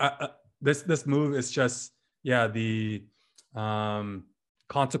this move is just the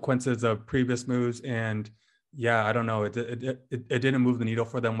consequences of previous moves. And I don't know, it didn't move the needle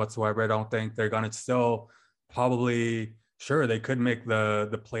for them whatsoever. I don't think they're gonna still probably, sure, they could make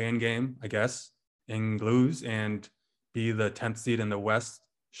the play-in game, I guess, and lose and be the 10th seed in the West.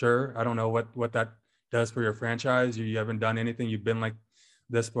 Sure, I don't know what that does for your franchise. You haven't done anything. You've been like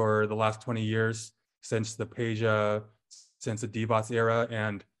this for the last 20 years since the Divac era,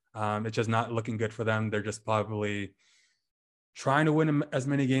 and it's just not looking good for them. They're just probably trying to win as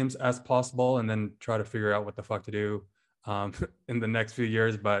many games as possible and then try to figure out what the fuck to do in the next few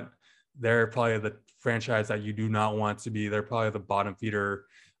years. But they're probably the franchise that you do not want to be. They're probably the bottom feeder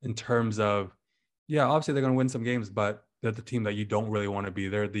in terms of, obviously they're going to win some games, but they're the team that you don't really want to be.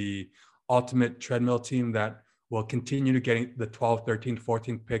 They're the ultimate treadmill team that will continue to get the 12th, 13th,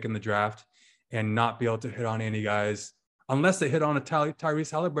 14th pick in the draft and not be able to hit on any guys unless they hit on a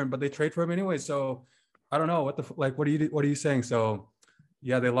Tyrese Halliburton, but they trade for him anyway. So I don't know what are you saying? So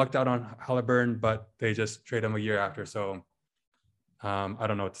they lucked out on Halliburton, but they just trade him a year after. So I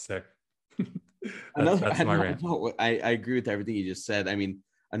don't know what to say. that's my rant. I agree with everything you just said. I mean,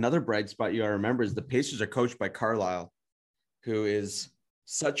 another bright spot you gotta remember is the Pacers are coached by Carlisle, who is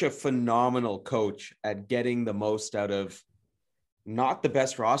such a phenomenal coach at getting the most out of not the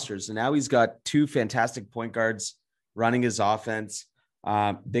best rosters. And now he's got two fantastic point guards running his offense.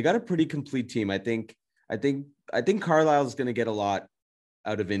 They got a pretty complete team. I think Carlisle is going to get a lot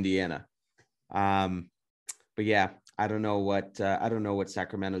out of Indiana. But I don't know what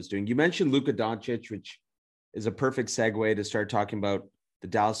Sacramento's doing. You mentioned Luka Doncic, which is a perfect segue to start talking about the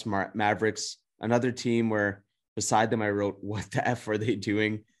Dallas Mavericks, another team where beside them I wrote, what the F are they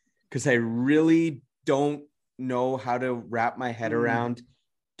doing? Because I really don't know how to wrap my head around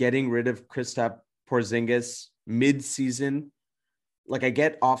getting rid of Kristaps Porzingis mid-season. Like, I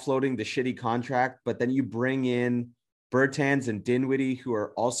get offloading the shitty contract, but then you bring in Bertans and Dinwiddie, who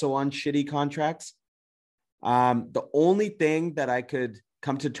are also on shitty contracts. The only thing that I could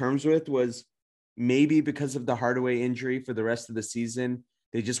come to terms with was maybe because of the Hardaway injury for the rest of the season,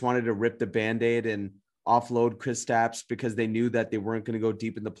 they just wanted to rip the Band-Aid and offload Kristaps because they knew that they weren't going to go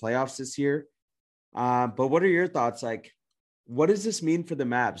deep in the playoffs this year. But what are your thoughts? Like, what does this mean for the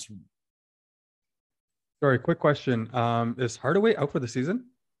Mavs? Sorry, quick question. Is Hardaway out for the season?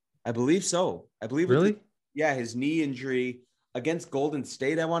 I believe so. I believe Really? his knee injury against Golden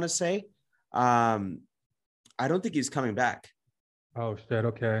State, I want to say. I don't think he's coming back. Oh shit.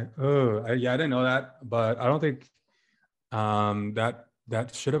 Okay. Oh, yeah, I didn't know that, but I don't think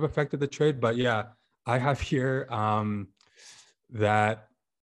that should have affected the trade. But yeah, I have here that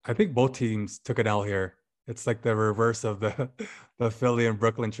I think both teams took an L here. It's like the reverse of the Philly and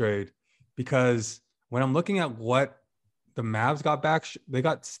Brooklyn trade, because when I'm looking at what the Mavs got back, they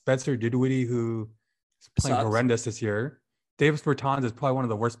got Spencer Dinwiddie, who is playing horrendous this year. Davis Bertans is probably one of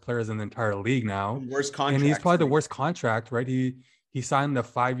the worst players in the entire league now. Worst contract. And he's probably the worst contract, right? He signed the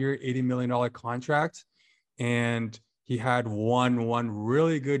 5-year, $80 million contract, and he had one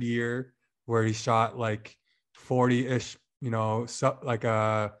really good year where he shot like 40-ish, like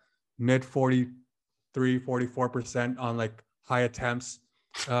a mid 43-44% on like high attempts,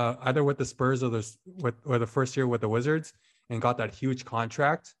 either with the Spurs or the first year with the Wizards, and got that huge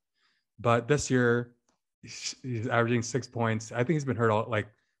contract. But this year he's averaging 6 points. I think he's been hurt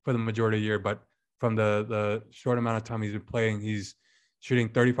for the majority of the year, but from the short amount of time he's been playing, he's shooting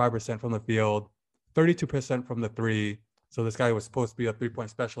 35% from the field, 32% from the three. So this guy was supposed to be a 3-point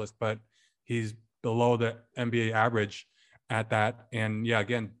specialist, but he's below the NBA average at that. And yeah,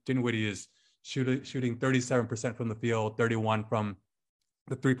 again, Dinwiddie is shooting 37% from the field, 31 from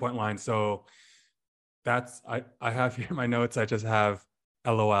the 3-point line. So that's, I have here in my notes, I just have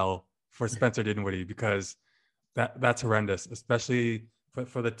LOL for Spencer Dinwiddie, because that's horrendous, especially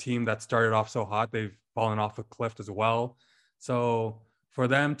for the team that started off so hot. They've fallen off a cliff as well. So for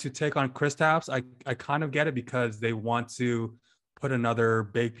them to take on Kristaps, I kind of get it, because they want to put another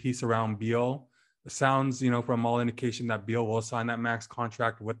big piece around Beal. It sounds, from all indication that Beal will sign that max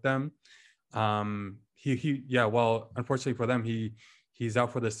contract with them. Well, unfortunately for them, he's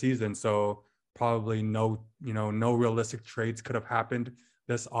out for the season. So probably no realistic trades could have happened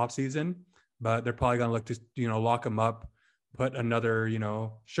this offseason, but they're probably going to look to, lock him up, put another,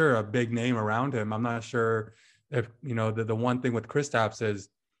 a big name around him. I'm not sure if, the one thing with Kristaps is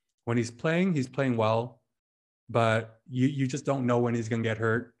when he's playing well, but you just don't know when he's going to get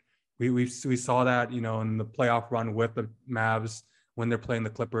hurt. We saw that, in the playoff run with the Mavs when they're playing the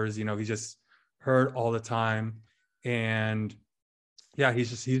Clippers, he's just hurt all the time. And yeah,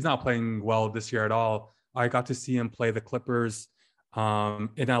 he's not playing well this year at all. I got to see him play the Clippers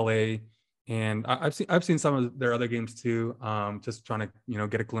in LA, and I've seen some of their other games too, just trying to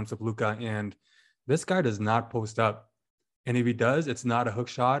get a glimpse of Luka, and this guy does not post up, and if he does, it's not a hook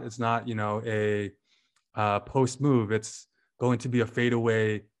shot, it's not a post move, it's going to be a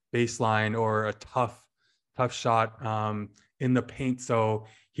fadeaway baseline or a tough shot in the paint. So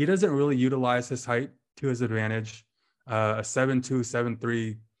he doesn't really utilize his height to his advantage. A 7'2",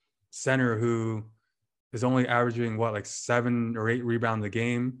 7'3" center who is only averaging 7 or 8 rebounds a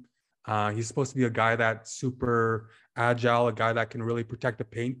game. He's supposed to be a guy that's super agile, a guy that can really protect the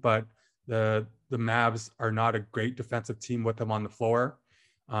paint, but the Mavs are not a great defensive team with him on the floor.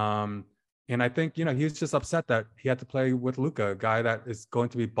 And I think, he was just upset that he had to play with Luka, a guy that is going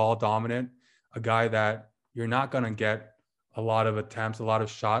to be ball dominant, a guy that you're not going to get a lot of attempts, a lot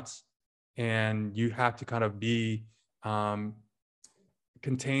of shots, and you have to kind of be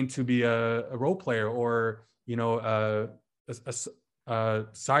contained to be a role player or, a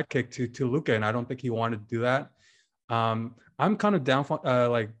sidekick to Luka. And I don't think he wanted to do that. I'm kind of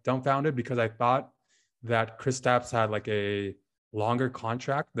dumbfounded, because I thought that Kristaps had a longer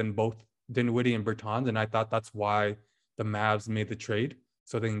contract than both Dinwiddie and Bertans, and I thought that's why the Mavs made the trade,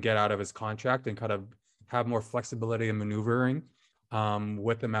 so they can get out of his contract and kind of have more flexibility and maneuvering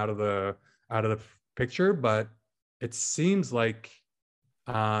with him out of the picture. But it seems like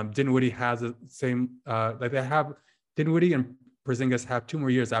Dinwiddie has the same Dinwiddie and Porzingis have 2 more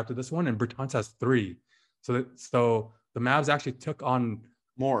years after this one, and Bertans has 3. So the Mavs actually took on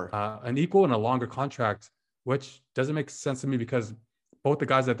more an equal and a longer contract, which doesn't make sense to me, because both the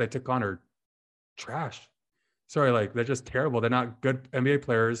guys that they took on are trash. Sorry, they're just terrible. They're not good NBA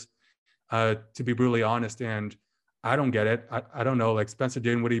players, to be brutally honest. And I don't get it. I don't know. Spencer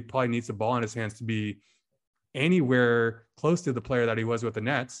Dinwiddie probably needs the ball in his hands to be anywhere close to the player that he was with the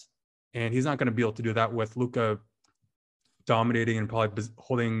Nets. and he's not going to be able to do that with Luka dominating and probably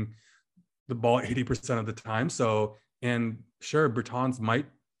holding the ball 80% of the time. So, and sure, Bertans might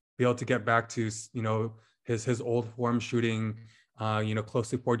be able to get back to, his old form shooting, close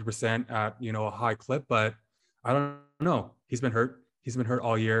to 40% at, a high clip, but I don't know. He's been hurt. He's been hurt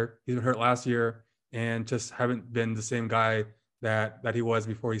all year. He's been hurt last year and just haven't been the same guy that he was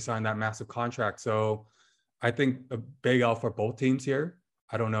before he signed that massive contract. So I think a big L for both teams here.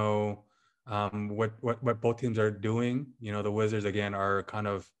 I don't know what both teams are doing. The Wizards again are kind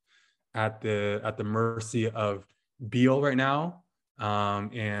of at the mercy of Beal right now,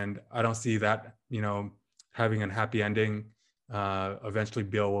 and I don't see that having a happy ending. Eventually,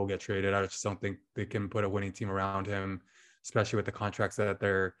 Beal will get traded. I just don't think they can put a winning team around him, especially with the contracts that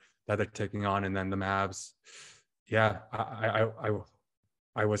they're taking on, and then the Mavs. Yeah,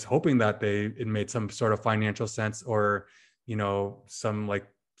 I was hoping that it made some sort of financial sense, or some like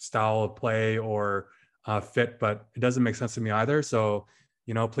style of play or fit, but it doesn't make sense to me either. So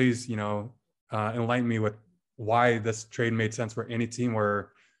please enlighten me with why this trade made sense for any team,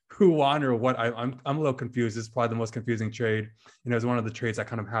 or who won, or what. I'm a little confused. This is probably the most confusing trade. It was one of the trades that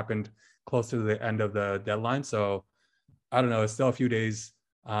kind of happened close to the end of the deadline. So I don't know. It's still a few days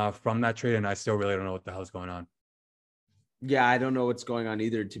from that trade, and I still really don't know what the hell is going on. Yeah, I don't know what's going on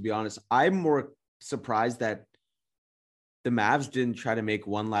either, to be honest. I'm more surprised that the Mavs didn't try to make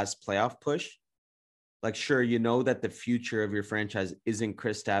one last playoff push. Like, sure, that the future of your franchise isn't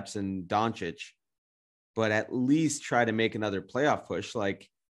Kristaps and Doncic, but at least try to make another playoff push. Like,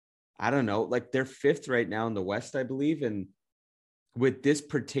 I don't know, like they're fifth right now in the West, I believe. And with this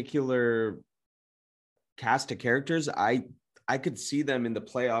particular cast of characters, I could see them in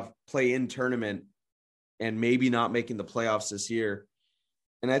the play-in tournament and maybe not making the playoffs this year.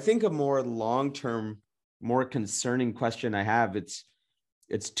 And I think a more long-term, more concerning question I have, it's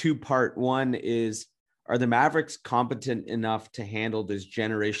two-part. One is, are the Mavericks competent enough to handle this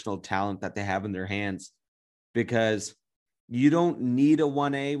generational talent that they have in their hands? Because you don't need a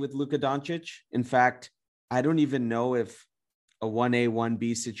 1A with Luka Doncic. In fact, I don't even know if a 1A,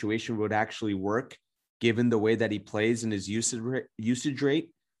 1B situation would actually work, given the way that he plays and his usage rate.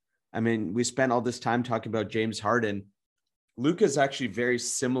 I mean, we spent all this time talking about James Harden. Luka is actually very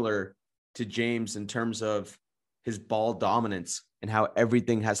similar to James in terms of his ball dominance and how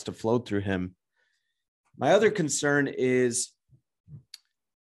everything has to flow through him. My other concern is,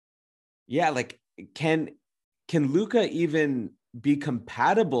 can Luka even be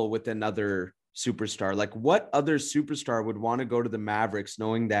compatible with another superstar? Like, what other superstar would want to go to the Mavericks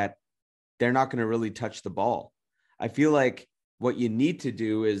knowing that they're not going to really touch the ball? I feel like what you need to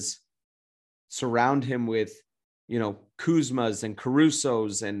do is surround him with, Kuzmas and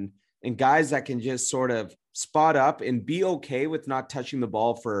Carusos and guys that can just sort of spot up and be okay with not touching the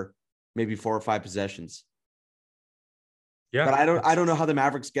ball for maybe 4 or 5 possessions. Yeah. But I don't know how the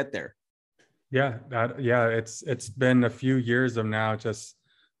Mavericks get there. Yeah. It's been a few years of now just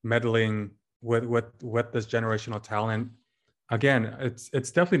meddling with this generational talent. Again, it's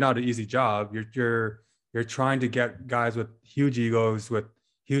definitely not an easy job. You're trying to get guys with huge egos, with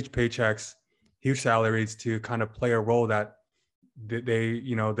huge paychecks, huge salaries to kind of play a role that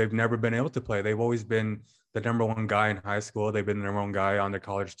they've never been able to play. They've always been the number one guy in high school. They've been the number one guy on their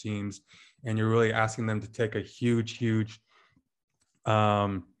college teams, and you're really asking them to take a huge,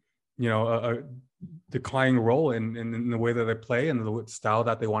 a declining role in the way that they play and the style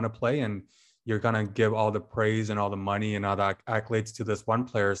that they want to play. And you're going to give all the praise and all the money and all the accolades to this one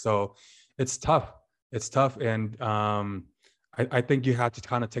player. So it's tough. And I think you have to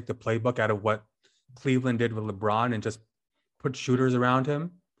kind of take the playbook out of what Cleveland did with LeBron and just put shooters around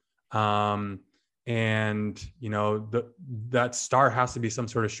him. That star has to be some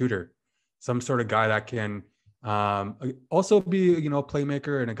sort of shooter, some sort of guy that can also be, a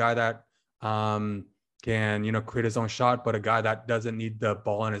playmaker, and a guy that can, create his own shot, but a guy that doesn't need the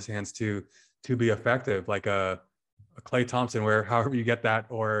ball in his hands to be effective, like a Klay Thompson, where however you get that,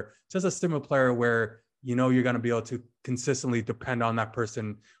 or just a similar player where, you're going to be able to consistently depend on that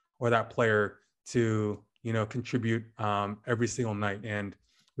person or that player to, contribute every single night. And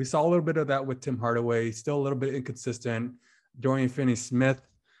we saw a little bit of that with Tim Hardaway, still a little bit inconsistent. Dorian Finney-Smith,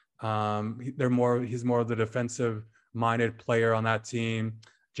 he's more of the defensive minded player on that team.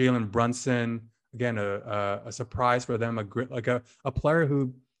 Jalen Brunson, again, a surprise for them, a player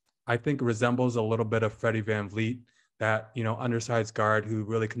who I think resembles a little bit of Freddie VanVleet, that, undersized guard who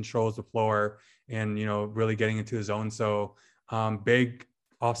really controls the floor and, really getting into his own. So big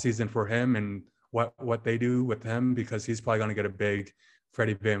offseason for him and what they do with him, because he's probably going to get a big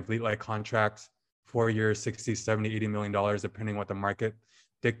Freddie VanVleet like contract, 4 years, $60, $70, $80 million, depending what the market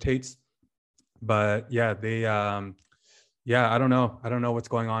dictates. But yeah, they yeah, I don't know. I don't know what's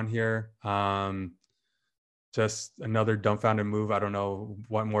going on here. Just another dumbfounded move. I don't know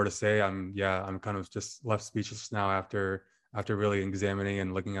what more to say. I'm kind of just left speechless now after really examining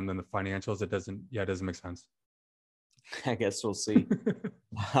and looking at the financials. It doesn't make sense. I guess we'll see.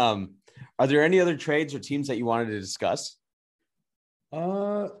 Are there any other trades or teams that you wanted to discuss?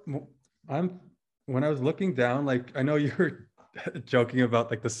 I'm when I was looking down, like I know you were joking about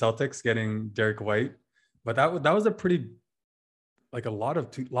like the Celtics getting Derek White, but that was a pretty like a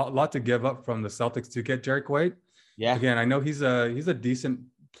lot to give up from the Celtics to get Derek White. Yeah. Again, I know he's a decent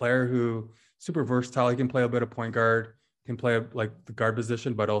player who super versatile. He can play a bit of point guard, can play like the guard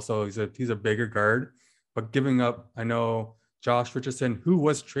position, but also he's a bigger guard. But giving up, I know Josh Richardson, who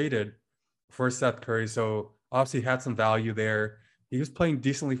was traded for Seth Curry, so obviously had some value there. He was playing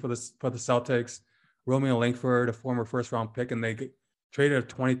decently for the Celtics. Romeo Langford, a former first round pick, and they traded a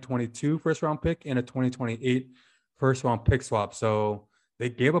 2022 first round pick and a 2028 first round pick swap. So they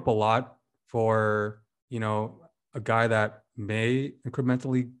gave up a lot for, a guy that may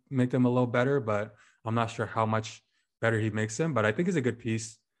incrementally make them a little better, but I'm not sure how much better he makes them. But I think he's a good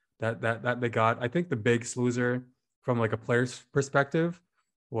piece that they got. I think the big loser from like a player's perspective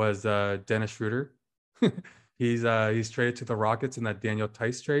was Dennis Schroeder. He's traded to the Rockets in that Daniel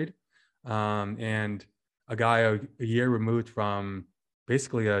Tice trade, and a guy a year removed from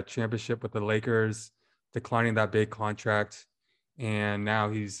basically a championship with the Lakers, declining that big contract, and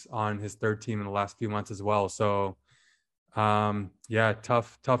now he's on his third team in the last few months as well. So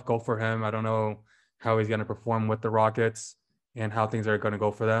tough goal for him. I don't know how he's going to perform with the Rockets and how things are going to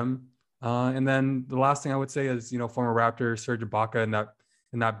go for them. And then the last thing I would say is, former Raptor Serge Ibaka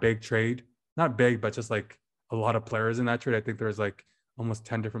in that big trade, not big, but just like a lot of players in that trade. I think there's like almost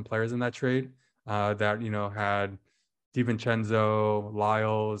 10 different players in that trade that, had DiVincenzo,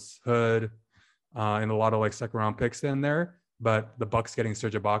 Lyles, Hood, and a lot of like second round picks in there. But the Bucks getting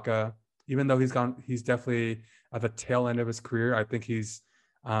Serge Ibaka, even though he's definitely at the tail end of his career, I think he's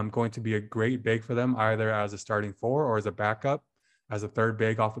going to be a great big for them, either as a starting four or as a backup, as a third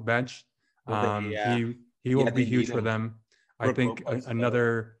big off the bench. He will be huge for them. I think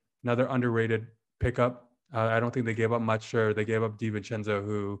another underrated pickup. I don't think they gave up much. Sure, they gave up DiVincenzo,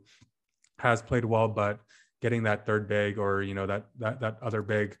 who has played well, but getting that third big or that other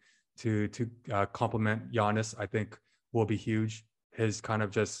big to complement Giannis, I think will be huge. His kind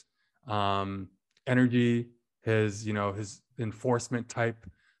of just energy, his enforcement type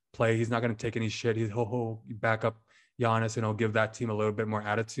play. He's not going to take any shit. He'll back up Giannis and he'll give that team a little bit more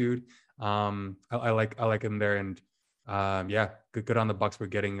attitude. I like him there, and good on the Bucks for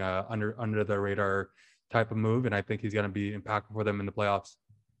getting under the radar type of move, and I think he's going to be impactful for them in the playoffs.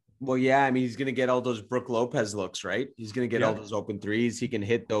 Well, yeah, I mean, he's going to get all those Brook Lopez looks, right? He's going to get all those open threes. He can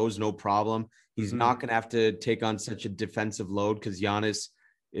hit those, no problem. He's not going to have to take on such a defensive load because Giannis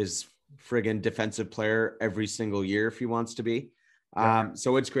is friggin' defensive player every single year if he wants to be.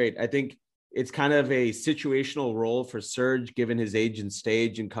 So it's great. I think it's kind of a situational role for Serge, given his age and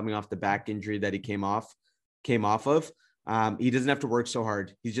stage and coming off the back injury that he came off of. He doesn't have to work so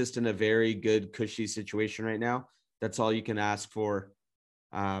hard. He's just in a very good, cushy situation right now. That's all you can ask for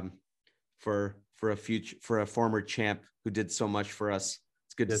a former champ who did so much for us.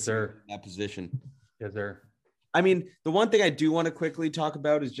 It's good to see him in that position. Yes, sir. I mean, the one thing I do want to quickly talk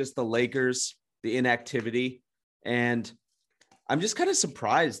about is just the Lakers, the inactivity. And I'm just kind of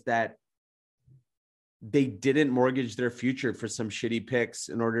surprised that they didn't mortgage their future for some shitty picks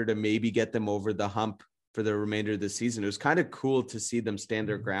in order to maybe get them over the hump for the remainder of the season. It was kind of cool to see them stand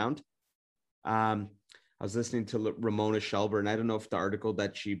their ground. I was listening to Ramona Shelburne. I don't know if the article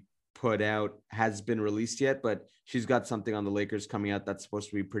that she put out has been released yet, but she's got something on the Lakers coming out that's supposed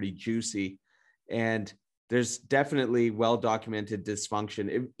to be pretty juicy. And there's definitely well-documented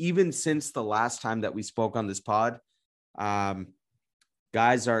dysfunction. Even since the last time that we spoke on this pod,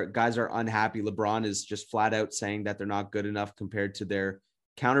 guys are unhappy. LeBron is just flat out saying that they're not good enough compared to their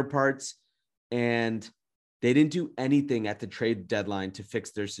counterparts. And they didn't do anything at the trade deadline to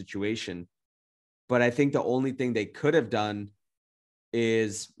fix their situation. But I think the only thing they could have done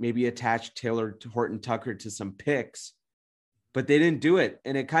is maybe attach Taylor Horton Tucker to some picks, but they didn't do it.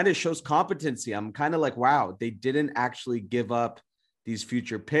 And it kind of shows competency. I'm kind of like, wow, they didn't actually give up these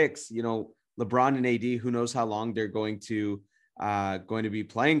future picks. LeBron and AD, who knows how long they're going to be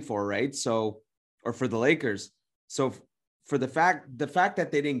playing for, right? So, or for the Lakers. So for the fact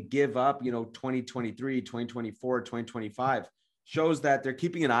that they didn't give up, 2023, 2024, 2025 shows that they're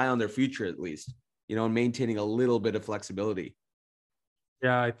keeping an eye on their future at least, and maintaining a little bit of flexibility.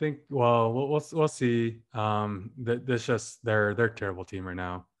 Yeah, I think. Well, we'll see. This just they're a terrible team right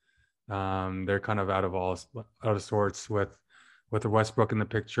now. They're kind of out of sorts with the Westbrook in the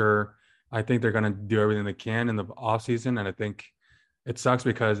picture. I think they're going to do everything they can in the offseason. And I think it sucks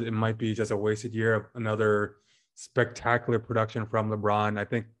because it might be just a wasted year of another spectacular production from LeBron. I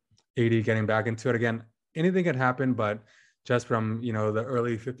think AD getting back into it again, anything can happen, but just from, the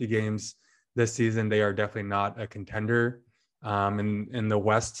early 50 games this season, they are definitely not a contender. In the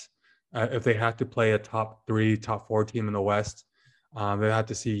West, if they have to play a top 3, top 4 team in the West, they have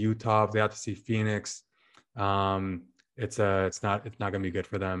to see Utah. They have to see Phoenix. It's not going to be good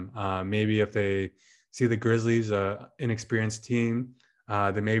for them. Maybe if they see the Grizzlies, inexperienced team,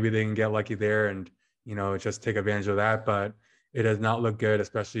 then maybe they can get lucky there and just take advantage of that. But it does not look good,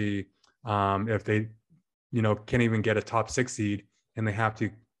 especially if they can't even get a top 6 seed and they have to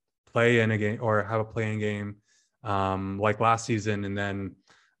play in a game or have a playing game like last season, and then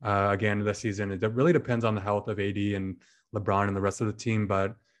again this season. It really depends on the health of AD and LeBron and the rest of the team,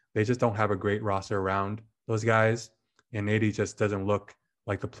 but they just don't have a great roster around those guys. And AD just doesn't look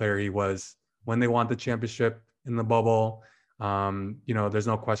like the player he was when they won the championship in the bubble. There's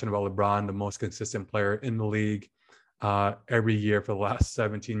no question about LeBron, the most consistent player in the league every year for the last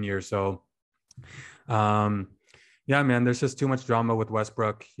 17 years. So, yeah, man, there's just too much drama with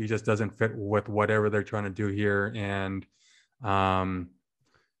Westbrook. He just doesn't fit with whatever they're trying to do here. And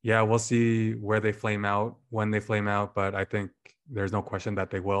yeah, we'll see where they flame out, when they flame out, but I think there's no question that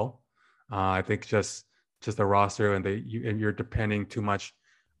they will. I think just the roster, and you're depending too much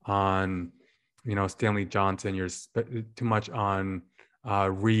on Stanley Johnson. You're too much on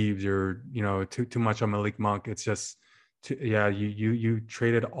Reeves. You're too much on Malik Monk. It's just you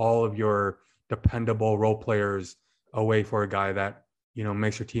traded all of your dependable role players away for a guy that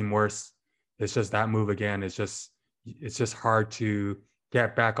makes your team worse. It's just that move again. It's just hard to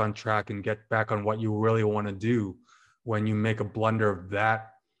get back on track and get back on what you really want to do when you make a blunder of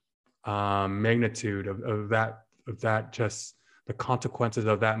that magnitude of that. Just the consequences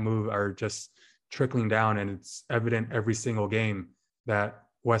of that move are just trickling down, and it's evident every single game that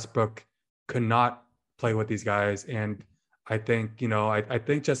Westbrook could not play with these guys. And I think I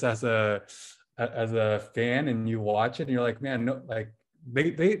think just as a fan, and you watch it and you're like, man, no, like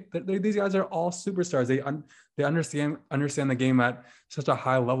they these guys are all superstars. They understand the game at such a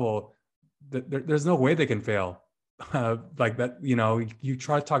high level that there's no way they can fail like that. You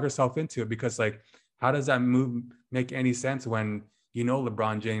try to talk yourself into it, because like, how does that move make any sense when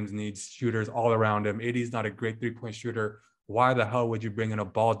LeBron James needs shooters all around him? AD's not a great 3-point shooter. Why the hell would you bring in a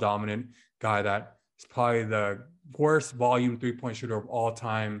ball dominant guy that is probably the worst volume 3-point shooter of all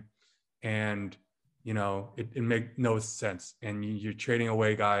time? And it makes no sense. And you're trading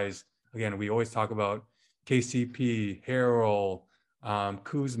away guys. Again, we always talk about KCP, Harrell,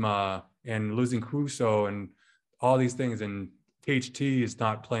 Kuzma, and losing Caruso and all these things. And HT is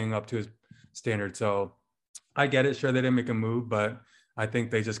not playing up to his standard. So I get it. Sure, they didn't make a move, but I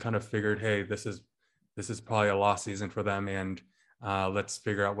think they just kind of figured, hey, this is probably a lost season for them, and let's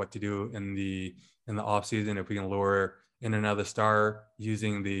figure out what to do in the off season if we can lure in another star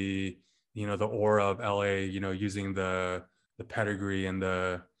using the the aura of LA, using the pedigree and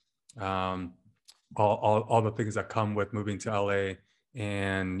the all the things that come with moving to LA.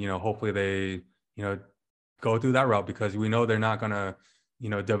 And hopefully they go through that route, because we know they're not going to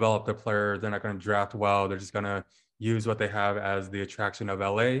develop the players. They're not going to draft well. They're just going to use what they have as the attraction of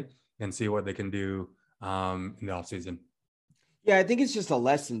LA and see what they can do in the offseason. Yeah, I think it's just a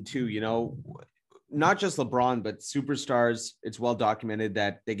lesson too, not just LeBron, but superstars. It's well documented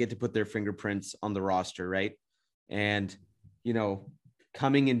that they get to put their fingerprints on the roster, right? And,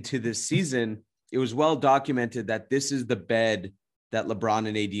 coming into this season, it was well documented that this is the bed that LeBron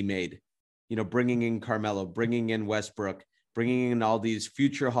and AD made, bringing in Carmelo, bringing in Westbrook, bringing in all these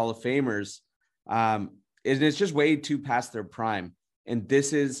future Hall of Famers. It's just way too past their prime. And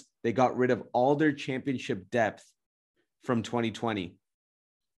they got rid of all their championship depth from 2020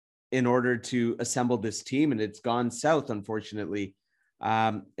 in order to assemble this team. And it's gone south, unfortunately.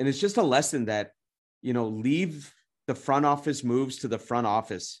 And it's just a lesson that, leave the front office moves to the front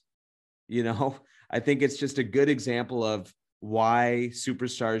office. I think it's just a good example of why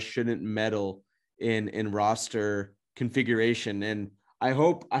superstars shouldn't meddle in roster configuration. And I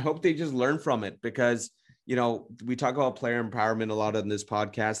hope they just learn from it, because, we talk about player empowerment a lot on this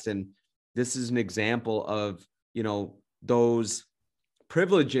podcast. And this is an example of, those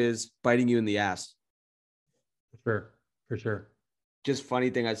privileges biting you in the ass. For sure. Just funny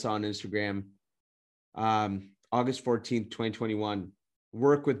thing I saw on Instagram, August 14th, 2021,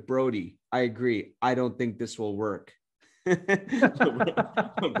 work with Brody. I agree. I don't think this will work.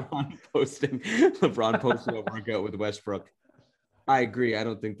 LeBron posting a workout with Westbrook. I agree. I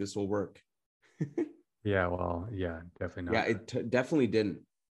don't think this will work. Yeah, well, yeah, definitely not. Yeah, it definitely didn't.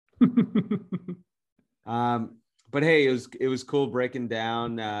 But hey, it was cool breaking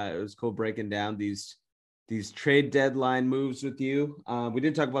down. These trade deadline moves with you. We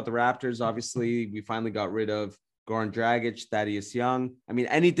didn't talk about the Raptors. Obviously, we finally got rid of Goran Dragic, Thaddeus Young. I mean,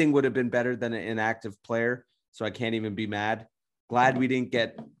 anything would have been better than an inactive player, so I can't even be mad. Glad we didn't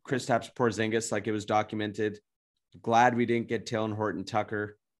get Kristaps Porzingis like it was documented. Glad we didn't get Talen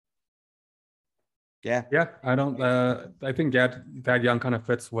Horton-Tucker. Yeah. Yeah, I think that Young kind of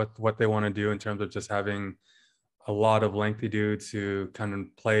fits what they want to do in terms of just having a lot of lengthy dudes to kind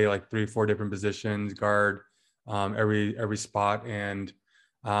of play like 3-4 different positions, guard every spot. And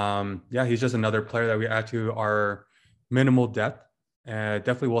yeah, he's just another player that we add to our minimal depth.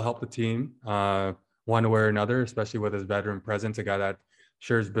 Definitely will help the team one way or another, especially with his veteran presence, a guy that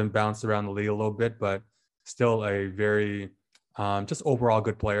sure has been bounced around the league a little bit, but still a very just overall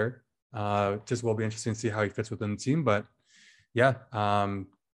good player. Just will be interesting to see how he fits within the team. But yeah,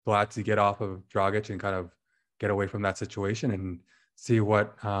 glad to get off of Dragic and kind of get away from that situation and see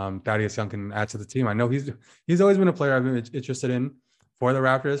what Thaddeus Young can add to the team. I know he's always been a player I've been interested in for the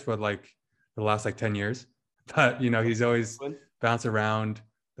Raptors for like the last like 10 years. But, you know, he's always bounced around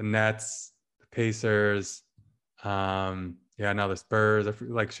the Nets, the Pacers, now the Spurs,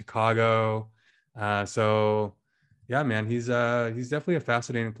 like Chicago. So yeah, man, he's definitely a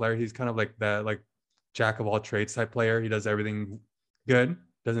fascinating player. He's kind of like that, like jack of all trades type player. He does everything good,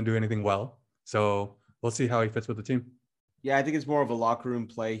 doesn't do anything well. So we'll see how he fits with the team. Yeah, I think it's more of a locker room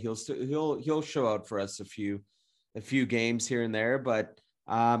play. He'll show out for us a few games here and there, but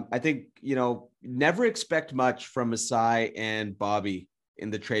I think, you know, never expect much from Masai and Bobby in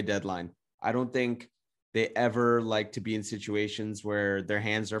the trade deadline. I don't think they ever like to be in situations where their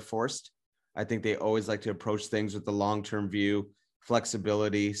hands are forced. I think they always like to approach things with the long-term view,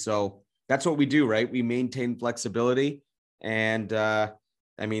 flexibility. So that's what we do, right? We maintain flexibility. And I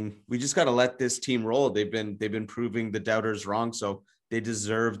mean, we just got to let this team roll. They've been proving the doubters wrong. So they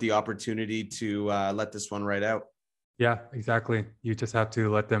deserve the opportunity to let this one right out. Yeah, exactly. You just have to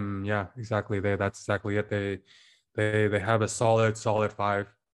let them. Yeah, exactly. That's exactly it. They have a solid 5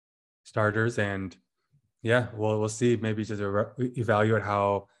 starters, and yeah, we'll see. Maybe just evaluate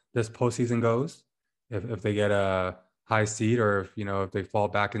how this postseason goes. If they get a high seed, or if they fall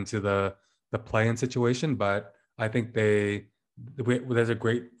back into the play-in situation. But I think there's a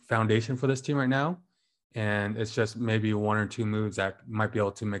great foundation for this team right now, and it's just maybe 1 or 2 moves that might be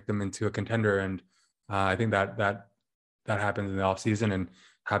able to make them into a contender. And I think that happens in the offseason and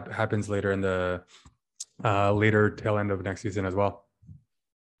happens later in the later tail end of next season as well.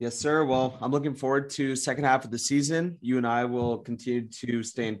 Yes, sir. Well, I'm looking forward to second half of the season. You and I will continue to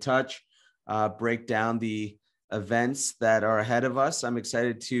stay in touch, break down the events that are ahead of us. I'm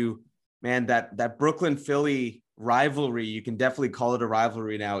excited to, man, that Brooklyn Philly rivalry. You can definitely call it a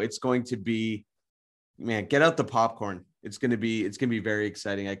rivalry now. It's going to be, man, get out the popcorn. It's going to be very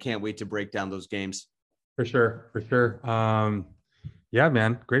exciting. I can't wait to break down those games. For sure. Yeah,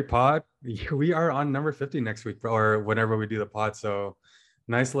 man, great pod. We are on number 50 next week or whenever we do the pod. So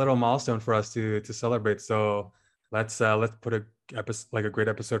nice little milestone for us to celebrate. So let's put a great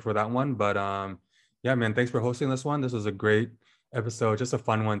episode for that one. But yeah, man, thanks for hosting this one. This was a great episode, just a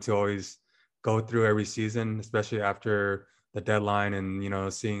fun one to always go through every season, especially after the deadline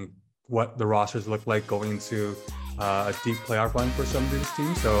and seeing what the rosters look like going into a deep playoff run for some of these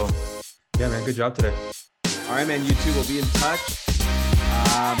teams. So yeah, man, good job today. All right, man, you two will be in touch.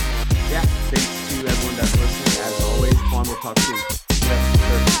 Yeah, thanks to everyone that's listening. As always, Juan, we'll talk soon. Yeah,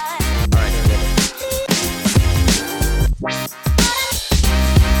 sure. All right.